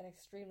creative and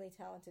extremely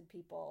talented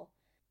people.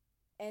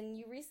 And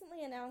you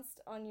recently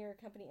announced on your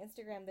company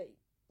Instagram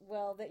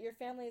that your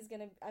family is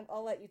gonna,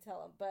 I'll let you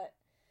tell them, but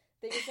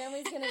that your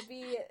family's gonna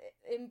be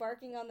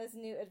embarking on this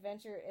new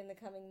adventure in the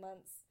coming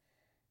months.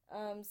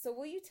 So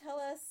will you tell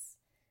us?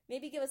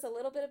 Maybe give us a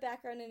little bit of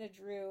background into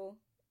Drew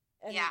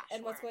and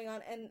sure. What's going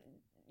on, and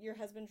your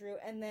husband Drew,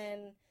 and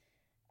then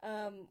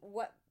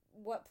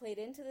what played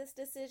into this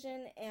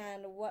decision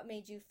and what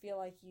made you feel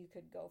like you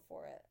could go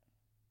for it.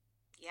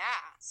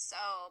 Yeah,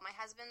 so my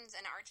husband's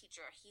an art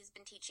teacher. He's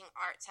been teaching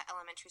art to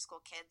elementary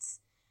school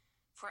kids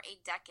for a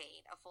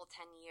decade, a full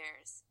 10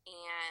 years,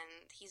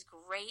 and he's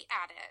great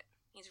at it.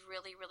 He's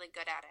really, really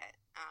good at it.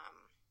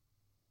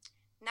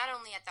 Not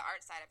only at the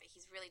art side of it,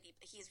 he's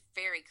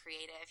very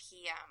creative.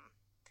 He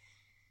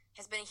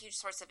has been a huge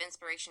source of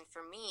inspiration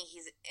for me.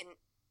 He's an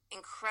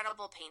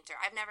incredible painter.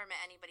 I've never met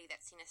anybody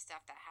that's seen his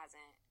stuff that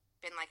hasn't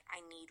been like,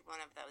 I need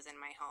one of those in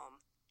my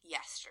home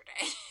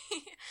yesterday.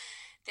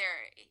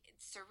 They're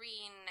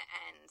serene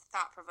and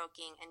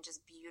thought-provoking and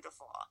just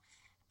beautiful.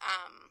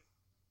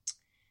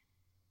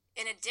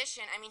 In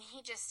addition, I mean,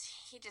 he just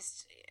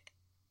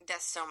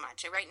does so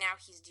much. Right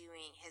now he's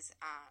doing his,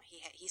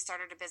 he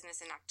started a business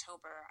in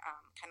October,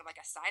 kind of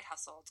like a side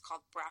hustle. It's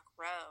called Brock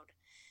Road.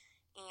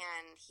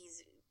 And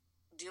he's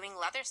doing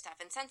leather stuff.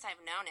 And since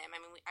I've known him, I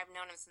mean, I've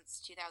known him since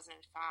 2005,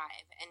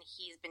 and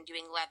he's been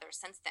doing leather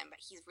since then,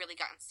 but he's really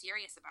gotten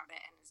serious about it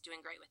and is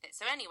doing great with it.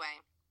 So anyway,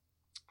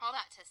 all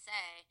that to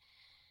say,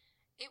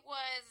 it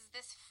was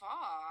this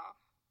fall,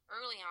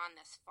 early on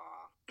this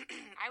fall,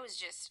 I was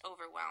just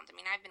overwhelmed. I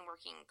mean, I've been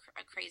working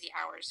crazy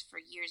hours for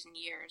years and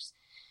years.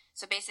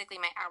 So basically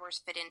my hours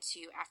fit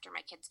into after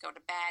my kids go to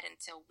bed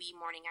until wee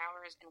morning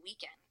hours and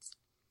weekends.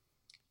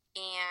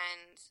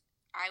 And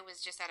I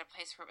was just at a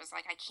place where it was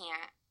like, I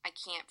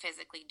can't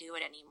physically do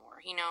it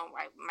anymore. You know,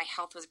 my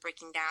health was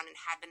breaking down and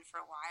had been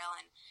for a while,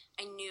 and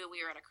I knew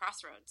we were at a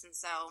crossroads. And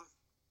so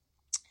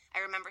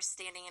I remember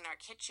standing in our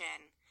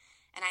kitchen,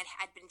 and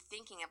I'd been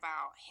thinking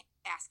about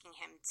asking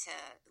him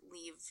to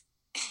leave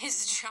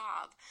his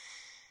job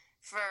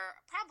for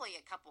probably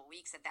a couple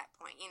weeks at that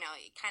point. You know,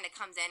 it kind of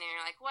comes in and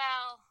you're like,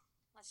 well,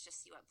 let's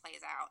just see what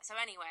plays out. So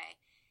anyway,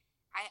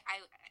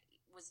 I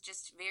was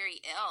just very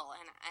ill,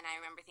 and I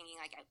remember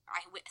thinking, like,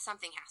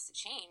 something has to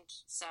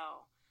change.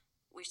 So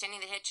we were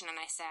standing in the kitchen,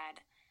 and I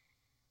said,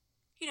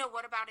 you know,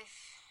 what about if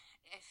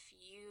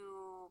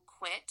you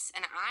quit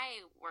and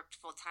I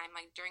worked full-time,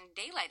 like, during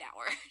daylight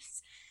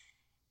hours?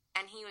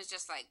 And he was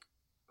just like,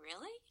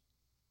 really?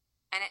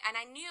 And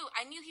I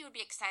knew he would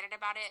be excited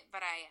about it,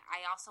 but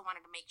I also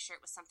wanted to make sure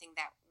it was something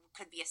that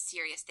could be a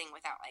serious thing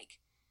without,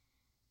 like,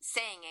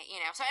 saying it,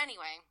 you know. So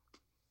anyway,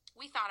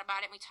 we thought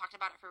about it, and we talked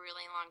about it for a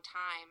really long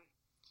time.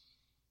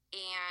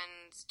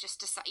 And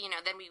just you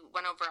know, then we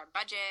went over our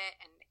budget,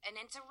 and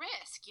it's a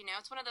risk, you know.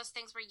 It's one of those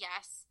things where,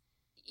 yes,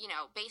 you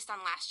know, based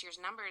on last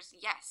year's numbers,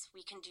 yes,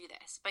 we can do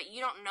this, but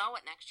you don't know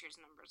what next year's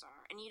numbers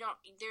are, and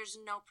there's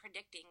no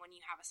predicting when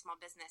you have a small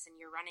business and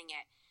you're running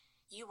it.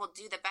 You will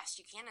do the best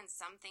you can, and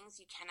some things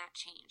you cannot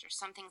change, or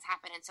some things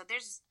happen, and so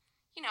there's,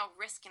 you know,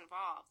 risk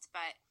involved.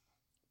 But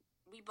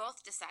we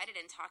both decided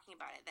in talking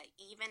about it that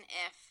even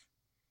if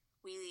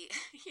we,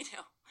 you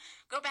know,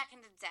 go back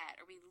into debt,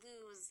 or we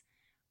lose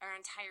our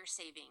entire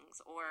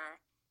savings or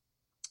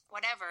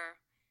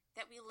whatever,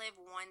 that we live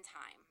one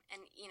time.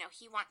 And,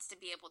 he wants to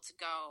be able to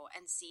go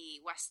and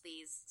see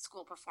Wesley's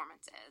school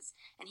performances,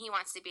 and he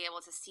wants to be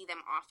able to see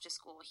them off to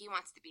school. He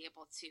wants to be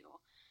able to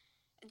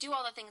do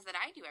all the things that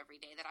I do every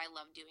day that I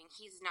love doing.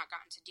 He's not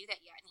gotten to do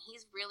that yet, and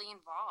he's really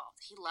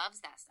involved. He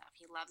loves that stuff.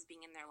 He loves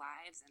being in their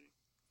lives, and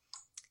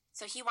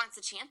so he wants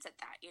a chance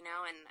at that, and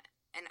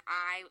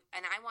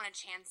I want a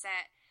chance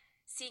at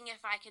seeing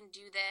if I can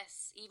do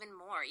this even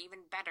more,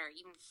 even better,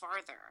 even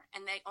farther.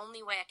 And the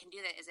only way I can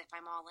do that is if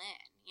I'm all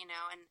in,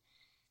 and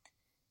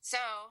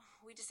so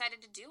we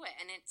decided to do it,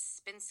 and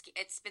it's been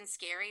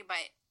scary,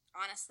 but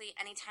honestly,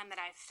 anytime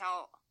that I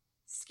felt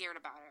scared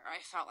about it, or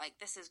I felt like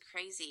this is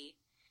crazy,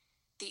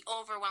 the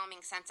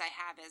overwhelming sense I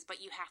have is,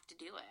 but you have to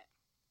do it.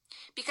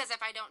 Because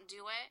if I don't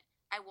do it,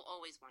 I will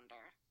always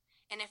wonder.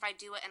 And if I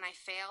do it and I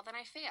fail, then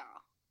I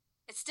fail.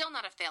 It's still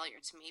not a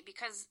failure to me,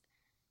 because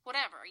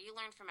whatever, you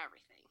learn from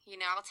everything.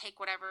 I'll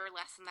take whatever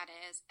lesson that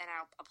is, and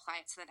I'll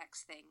apply it to the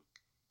next thing,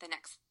 the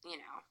next,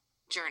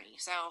 journey.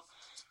 So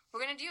we're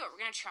going to do it.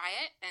 We're going to try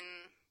it.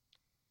 And,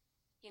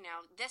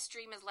 this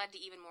dream has led to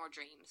even more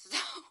dreams.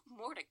 So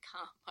more to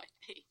come, I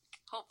think,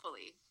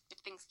 hopefully, if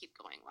things keep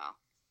going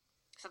well.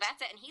 So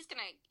that's it. And he's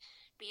going to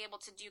be able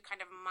to do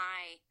kind of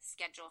my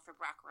schedule for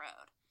Brock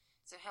Road.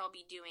 So he'll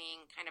be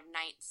doing kind of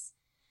nights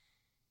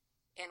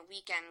and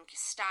weekend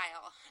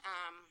style.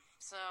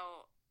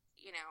 So,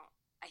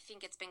 I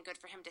think it's been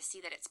good for him to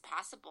see that it's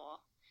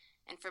possible.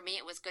 And for me,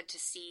 it was good to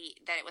see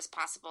that it was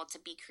possible to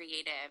be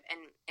creative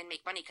and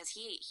make money, because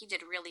he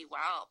did really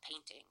well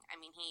painting. I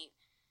mean, he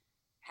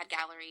had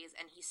galleries,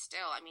 and he's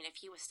still, if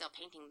he was still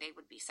painting, they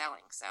would be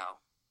selling.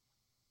 So,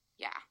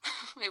 yeah,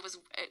 it was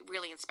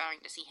really inspiring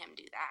to see him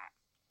do that.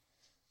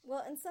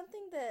 Well, and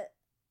something that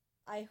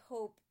I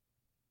hope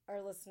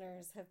our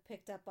listeners have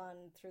picked up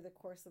on through the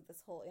course of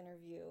this whole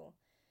interview,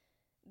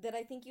 that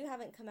I think you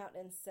haven't come out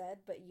and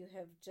said, but you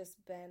have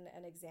just been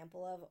an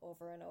example of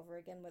over and over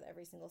again with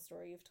every single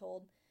story you've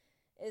told,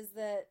 is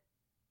that,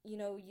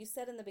 you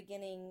said in the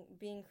beginning,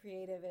 being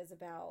creative is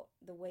about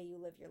the way you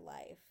live your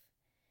life.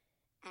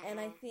 Mm-hmm. And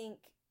I think,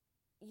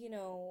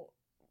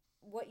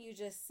 what you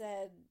just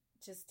said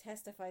just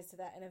testifies to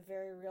that in a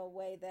very real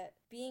way, that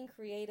being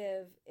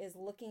creative is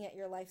looking at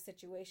your life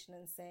situation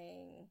and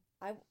saying,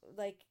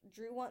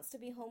 Drew wants to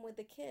be home with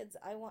the kids.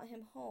 I want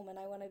him home, and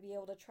I want to be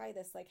able to try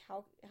this. Like,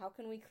 how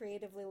can we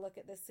creatively look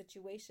at this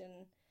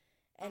situation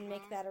and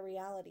make that a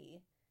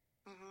reality?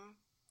 Mm-hmm.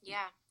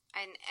 Yeah.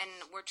 And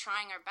we're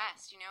trying our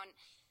best,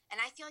 and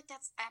I feel like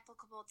that's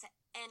applicable to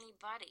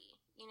anybody.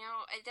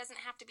 It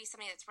doesn't have to be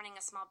somebody that's running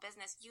a small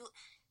business.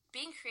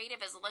 Being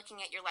creative is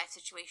looking at your life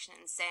situation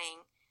and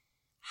saying,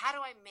 how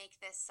do I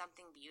make this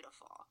something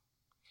beautiful?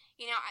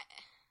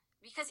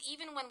 Because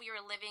even when we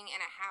were living in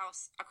a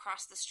house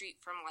across the street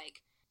from,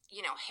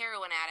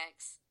 heroin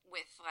addicts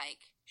with,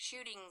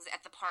 shootings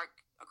at the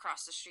park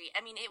across the street,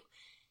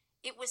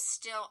 it was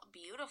still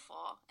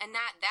beautiful, and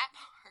not that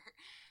part.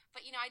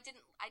 But, I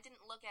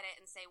didn't look at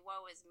it and say,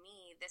 woe is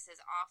me, this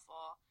is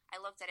awful. I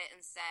looked at it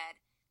and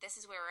said, this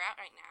is where we're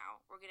at right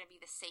now. We're going to be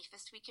the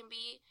safest we can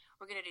be.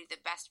 We're going to do the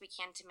best we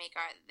can to make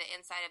the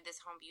inside of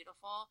this home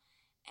beautiful.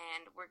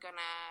 And we're going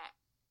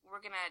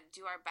to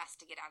do our best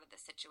to get out of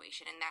this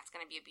situation. And that's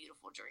going to be a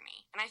beautiful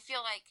journey. And I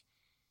feel like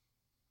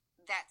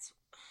that's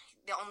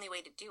the only way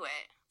to do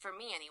it. For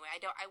me, anyway.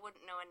 I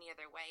wouldn't know any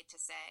other way to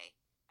say,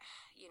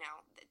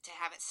 to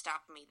have it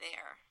stop me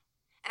there.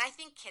 And I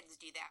think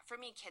kids do that. For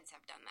me, kids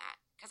have done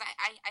that. Because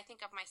I think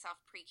of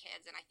myself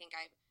pre-kids, and I think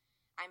I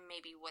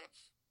maybe would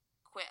have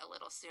quit a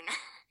little sooner.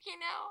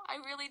 I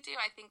really do.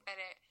 I think that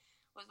it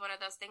was one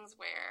of those things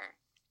where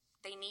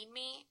they need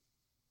me,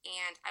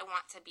 and I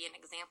want to be an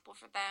example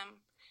for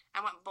them.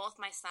 I want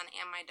both my son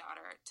and my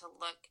daughter to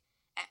look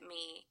at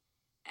me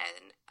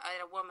and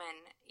at a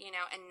woman,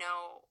 and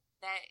know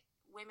that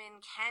women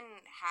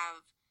can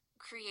have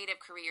creative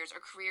careers,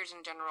 or careers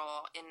in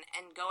general,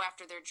 and go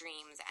after their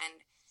dreams.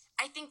 And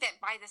I think that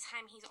by the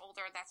time he's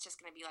older, that's just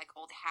going to be like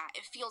old hat.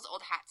 It feels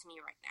old hat to me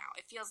right now.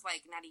 It feels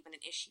like not even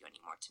an issue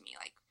anymore to me.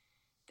 Like,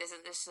 this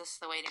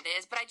is the way it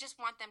is. But I just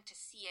want them to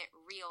see it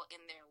real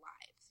in their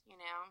lives,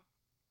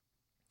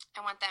 I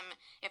want them,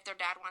 if their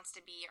dad wants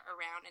to be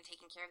around and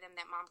taking care of them,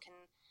 that mom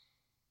can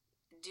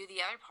do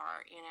the other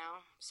part,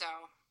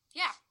 So,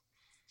 yeah.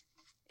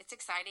 It's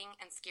exciting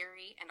and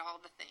scary and all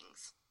the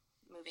things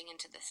moving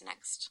into this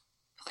next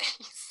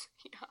place.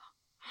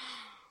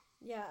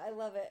 Yeah, I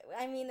love it.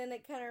 And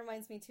it kind of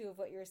reminds me, too, of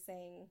what you were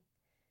saying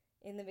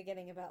in the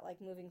beginning about,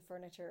 moving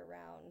furniture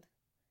around.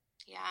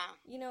 Yeah.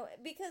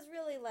 Because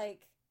really,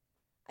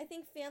 I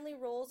think family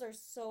roles are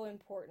so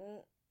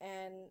important,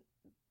 and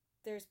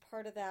there's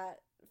part of that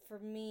for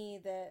me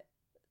that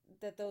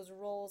those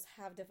roles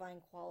have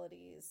divine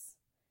qualities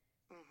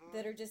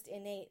that are just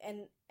innate.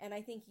 And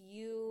I think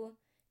you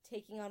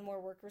taking on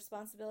more work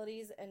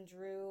responsibilities and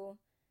Drew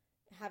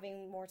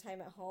having more time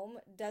at home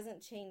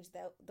doesn't change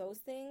those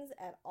things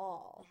at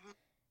all.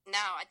 Mm-hmm.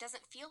 No, it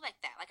doesn't feel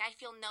like that. I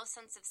feel no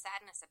sense of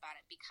sadness about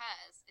it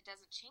because it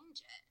doesn't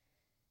change it.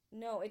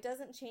 No, it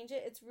doesn't change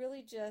it. It's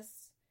really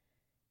just,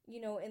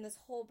 in this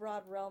whole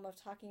broad realm of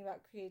talking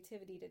about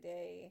creativity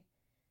today,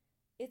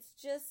 it's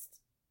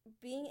just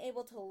being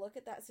able to look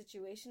at that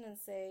situation and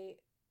say,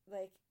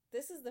 like,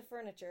 this is the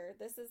furniture.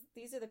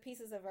 These are the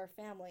pieces of our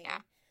family. Yeah.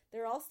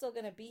 They're all still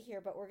going to be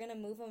here, but we're going to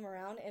move them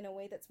around in a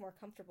way that's more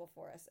comfortable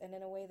for us and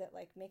in a way that,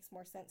 like, makes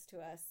more sense to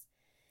us.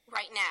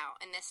 Right now,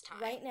 in this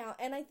time. Right now.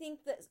 And I think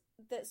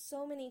that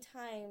so many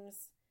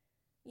times,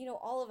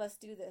 all of us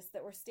do this,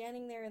 that we're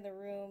standing there in the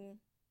room,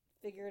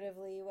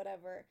 figuratively,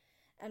 whatever,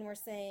 and we're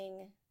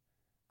saying,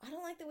 I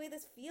don't like the way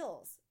this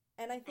feels.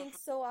 And I think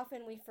so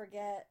often we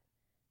forget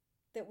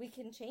that we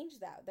can change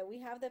that we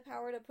have the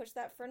power to push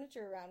that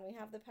furniture around. We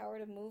have the power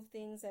to move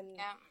things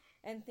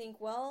and think,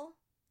 well,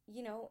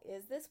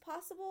 is this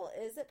possible?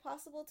 Is it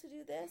possible to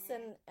do this?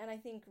 And I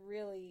think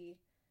really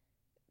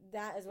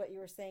that is what you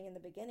were saying in the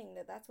beginning,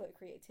 that's what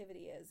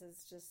creativity is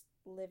just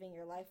living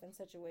your life in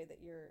such a way that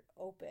you're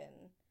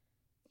open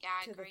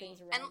to the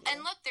things around you.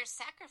 And look, there's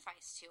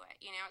sacrifice to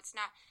it. It's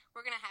not,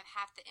 we're going to have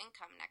half the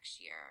income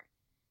next year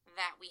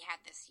that we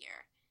had this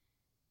year.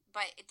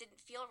 But it didn't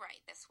feel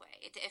right this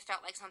way. It felt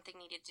like something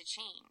needed to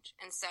change.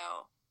 And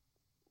so,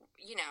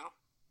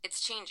 it's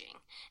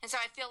changing. And so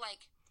I feel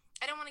like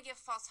I don't want to give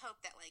false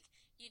hope that, like,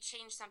 you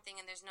change something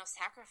and there's no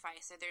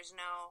sacrifice or there's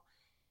no,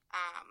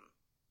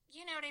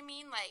 you know what I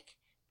mean? Like,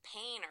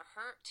 pain or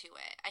hurt to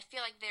it. I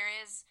feel like there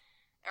is,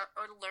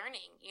 or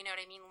learning, you know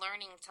what I mean?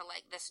 Learning to,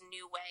 like, this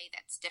new way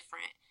that's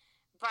different.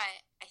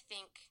 But I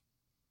think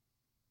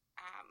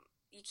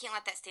you can't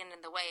let that stand in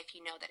the way if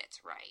you know that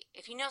it's right.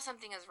 If you know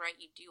something is right,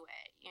 you do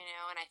it,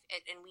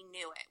 and we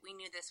knew it. We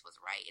knew this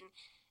was right.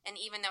 And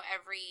even though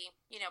every,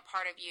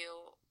 part of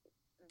you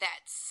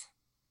that's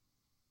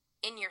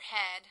in your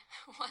head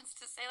wants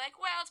to say, like,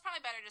 well, it's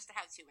probably better just to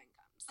have two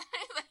incomes.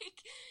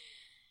 Like,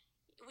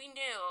 we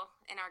knew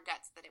in our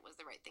guts that it was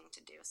the right thing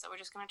to do. So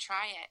we're just going to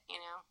try it,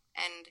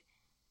 and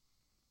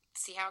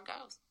see how it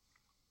goes.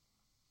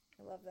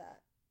 I love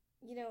that.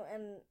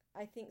 And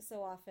I think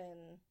so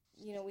often,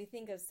 we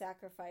think of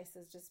sacrifice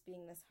as just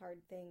being this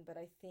hard thing, but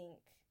I think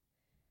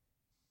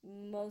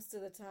most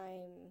of the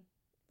time,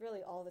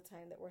 really all the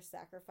time, that we're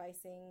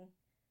sacrificing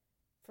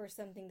for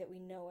something that we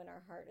know in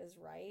our heart is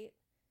right.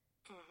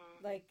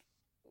 Mm-hmm. Like,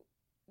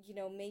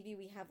 maybe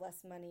we have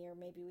less money or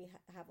maybe we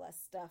have less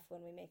stuff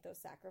when we make those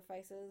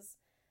sacrifices,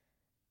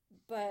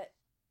 but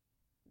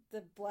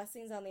the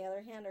blessings on the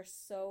other hand are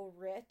so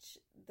rich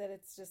that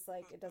it's just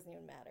like, it doesn't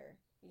even matter.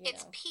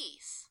 It's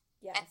peace.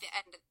 Yes. At the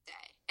end of the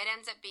day. It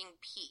ends up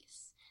being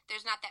peace.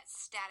 There's not that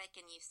static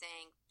in you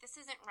saying, this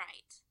isn't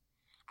right.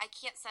 I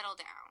can't settle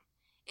down.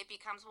 It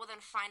becomes, well,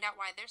 then find out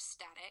why there's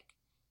static.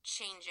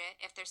 Change it.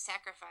 If there's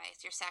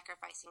sacrifice, you're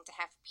sacrificing to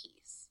have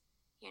peace.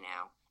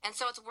 And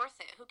so it's worth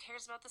it. Who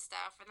cares about the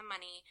stuff or the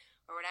money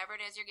or whatever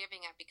it is you're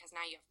giving up, because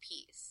now you have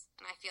peace.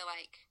 And I feel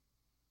like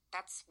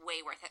that's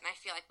way worth it. And I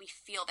feel like we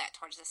feel that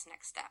towards this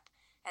next step.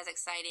 As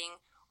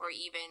exciting or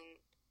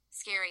even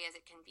scary as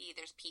it can be,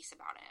 there's peace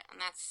about it. And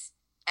that's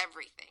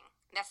everything.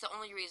 That's the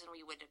only reason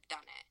we would have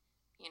done it,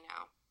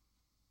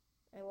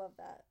 I love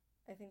that.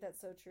 I think that's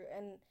so true.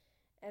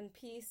 And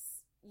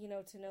peace,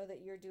 to know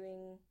that you're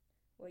doing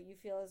what you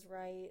feel is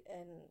right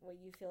and what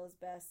you feel is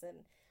best.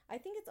 And I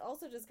think it's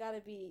also just got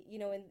to be,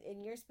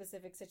 in your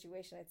specific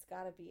situation, it's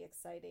got to be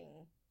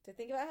exciting to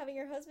think about having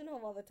your husband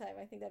home all the time.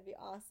 I think that'd be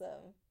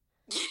awesome.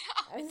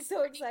 Yeah. I'm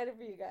so excited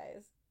for you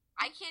guys.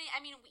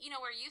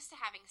 We're used to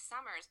having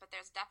summers, but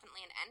there's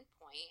definitely an end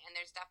point, and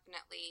there's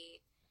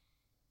definitely,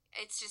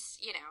 it's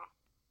just,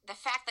 the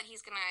fact that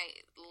he's going to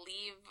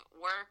leave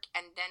work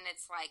and then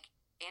it's like,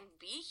 and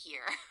be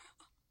here.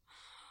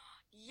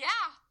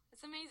 Yeah,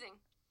 it's amazing.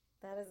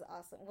 That is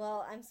awesome.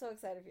 Well, I'm so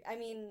excited for you. I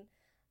mean,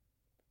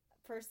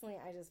 personally,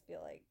 I just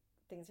feel like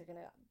things are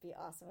going to be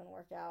awesome and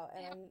work out,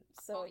 and I'm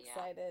so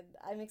excited.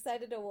 Yeah. I'm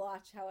excited to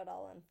watch how it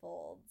all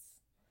unfolds.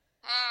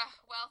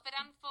 Well, if it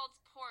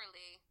unfolds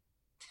poorly,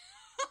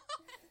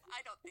 I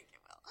don't think it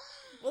will.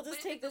 We'll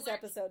just take this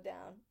episode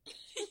down.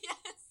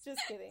 Yes. Just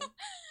kidding.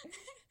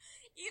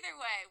 Either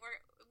way,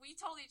 we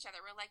told each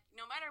other, we're like,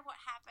 no matter what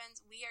happens,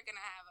 we're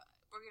gonna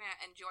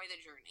enjoy the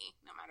journey,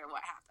 no matter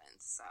what happens.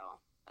 So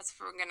that's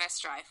what we're gonna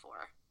strive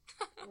for.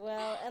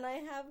 Well, and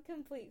I have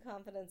complete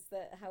confidence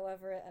that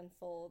however it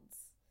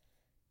unfolds,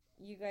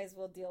 you guys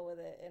will deal with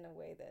it in a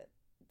way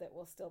that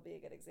will still be a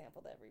good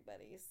example to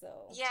everybody.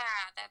 So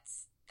yeah,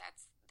 that's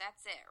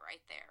it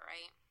right there,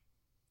 right?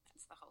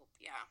 That's the hope.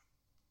 Yeah.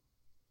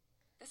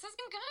 This has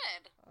been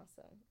good.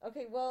 Awesome.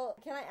 Okay, well,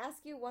 can I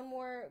ask you one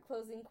more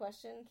closing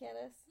question,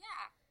 Candis?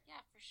 Yeah,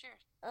 for sure.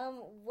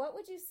 What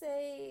would you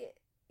say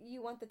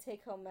you want the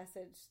take-home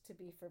message to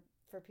be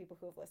for people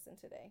who have listened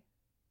today?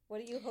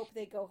 What do you hope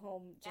they go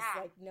home just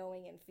like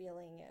knowing and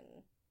feeling,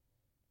 and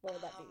what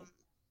would that be?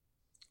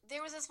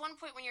 There was this one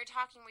point when you were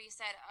talking where you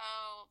said,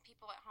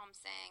 people at home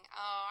saying,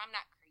 I'm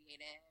not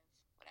creative,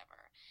 whatever.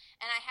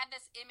 And I had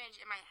this image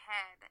in my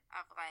head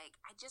of like,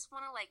 I just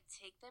want to like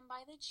take them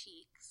by the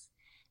cheeks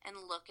and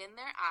look in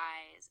their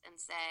eyes and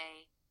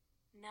say,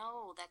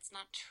 no, that's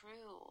not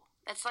true.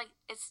 That's like,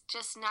 it's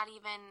just not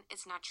even,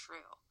 it's not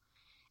true.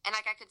 And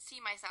like, I could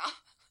see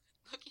myself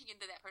looking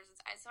into that person's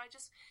eyes. So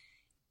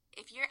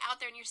if you're out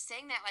there and you're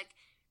saying that, like,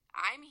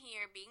 I'm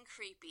here being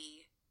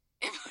creepy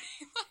and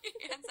putting my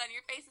hands on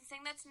your face and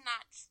saying that's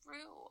not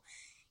true.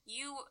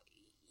 You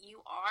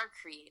are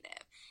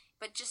creative,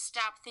 but just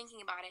stop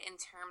thinking about it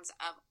in terms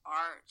of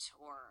art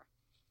or,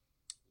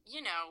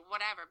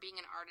 whatever,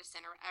 being an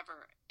artisan or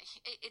whatever.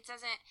 It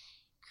doesn't.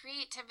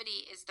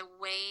 Creativity is the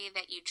way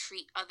that you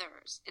treat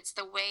others. It's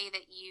the way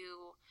that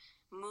you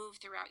move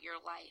throughout your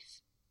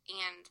life.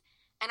 And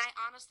I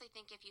honestly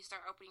think if you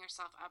start opening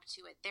yourself up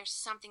to it, there's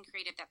something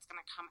creative that's going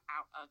to come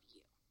out of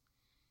you.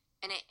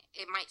 And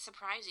it might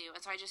surprise you.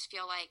 And so I just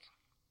feel like,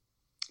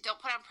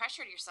 don't put on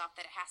pressure to yourself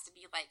that it has to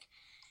be like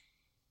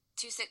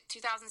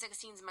 2016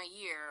 is my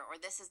year, or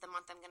this is the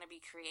month I'm going to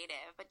be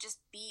creative, but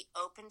just be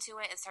open to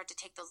it and start to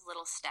take those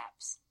little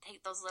steps.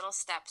 Take those little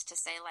steps to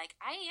say, like,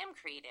 I am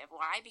creative.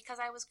 Why?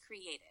 Because I was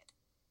created.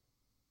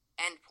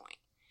 End point.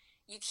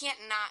 You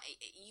can't not,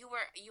 you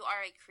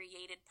are a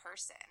created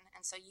person,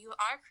 and so you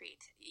are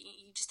creative.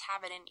 You just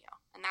have it in you,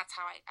 and that's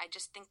how I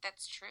just think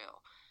that's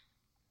true.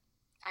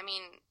 I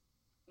mean,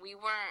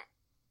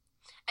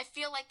 I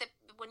feel like that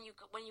when you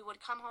would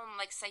come home,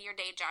 like, say your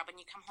day job,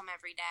 and you come home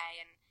every day,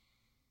 and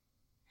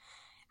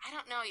I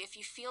don't know if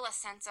you feel a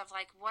sense of,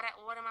 like, what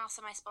else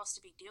am I supposed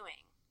to be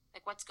doing?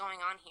 Like, what's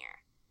going on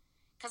here?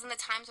 Because in the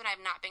times when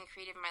I've not been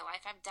creative in my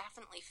life, I've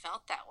definitely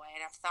felt that way,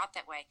 and I've thought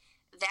that way.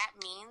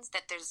 That means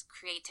that there's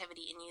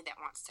creativity in you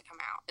that wants to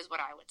come out, is what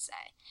I would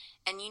say.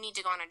 And you need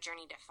to go on a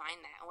journey to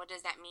find that. And what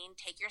does that mean?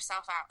 Take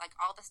yourself out, like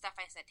all the stuff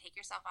I said, take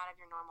yourself out of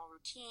your normal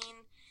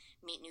routine,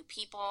 meet new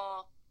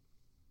people,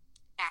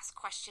 ask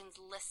questions,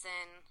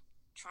 listen,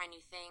 try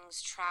new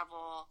things,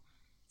 travel,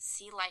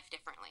 see life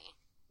differently,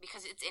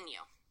 because it's in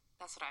you.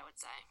 That's what I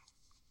would say.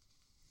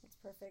 That's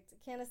perfect.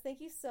 Candis, thank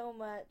you so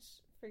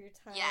much for your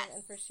time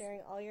and for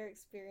sharing all your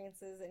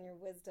experiences and your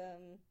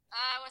wisdom.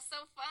 It was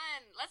so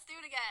fun. Let's do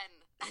it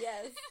again.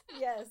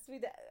 Yes.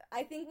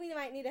 I think we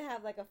might need to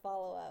have, like, a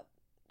follow-up.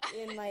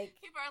 In, like,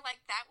 people are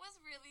like, that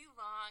was really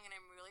long, and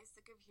I'm really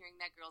sick of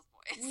hearing that girl's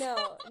voice.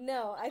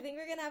 No. I think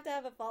we're gonna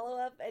have a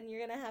follow-up, and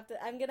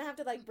I'm gonna have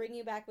to, like, bring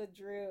you back with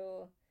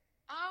Drew.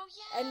 Oh,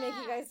 yeah. And make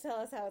you guys tell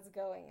us how it's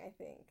going, I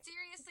think.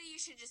 Seriously, you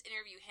should just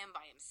interview him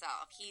by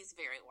himself. He's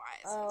very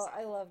wise. Oh, himself.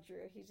 I love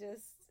Drew.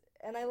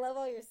 And I love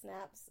all your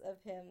snaps of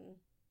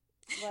him.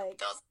 Like,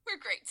 those were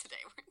great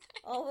today, weren't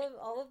they?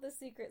 all of the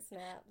secret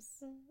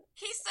snaps.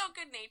 He's so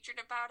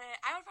good-natured about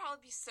it. I would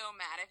probably be so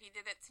mad if he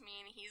did that to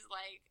me and he's,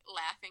 like,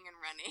 laughing and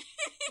running.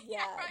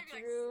 Yeah,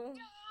 Drew.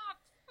 Like,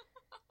 stop.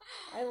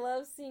 I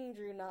love seeing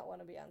Drew not want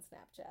to be on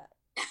Snapchat.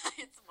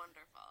 It's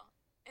wonderful.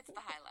 It's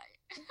the highlight.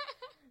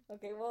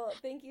 Okay, well,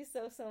 thank you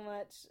so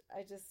much.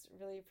 I just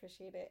really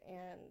appreciate it,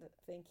 and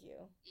thank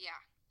you.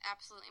 Yeah,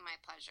 absolutely my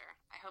pleasure.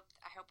 I hope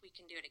we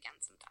can do it again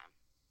sometime.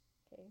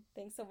 Okay,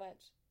 thanks so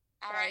much.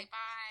 All right,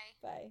 bye.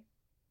 Bye.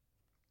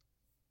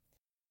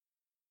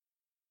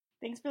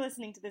 Thanks for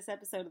listening to this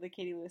episode of the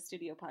Katie Lewis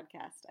Studio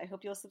podcast. I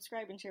hope you'll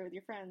subscribe and share with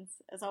your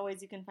friends. As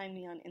always, you can find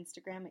me on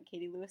Instagram at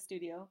Katie Lewis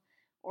Studio,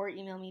 or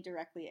email me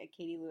directly at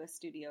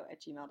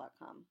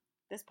katielewisstudio@gmail.com.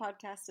 This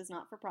podcast is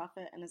not for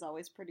profit and is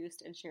always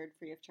produced and shared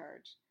free of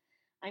charge.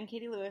 I'm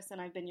Katie Lewis,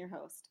 and I've been your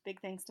host.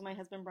 Big thanks to my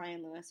husband,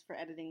 Brian Lewis, for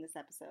editing this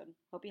episode.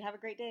 Hope you have a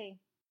great day.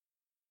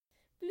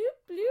 Bloop,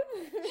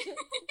 bloop.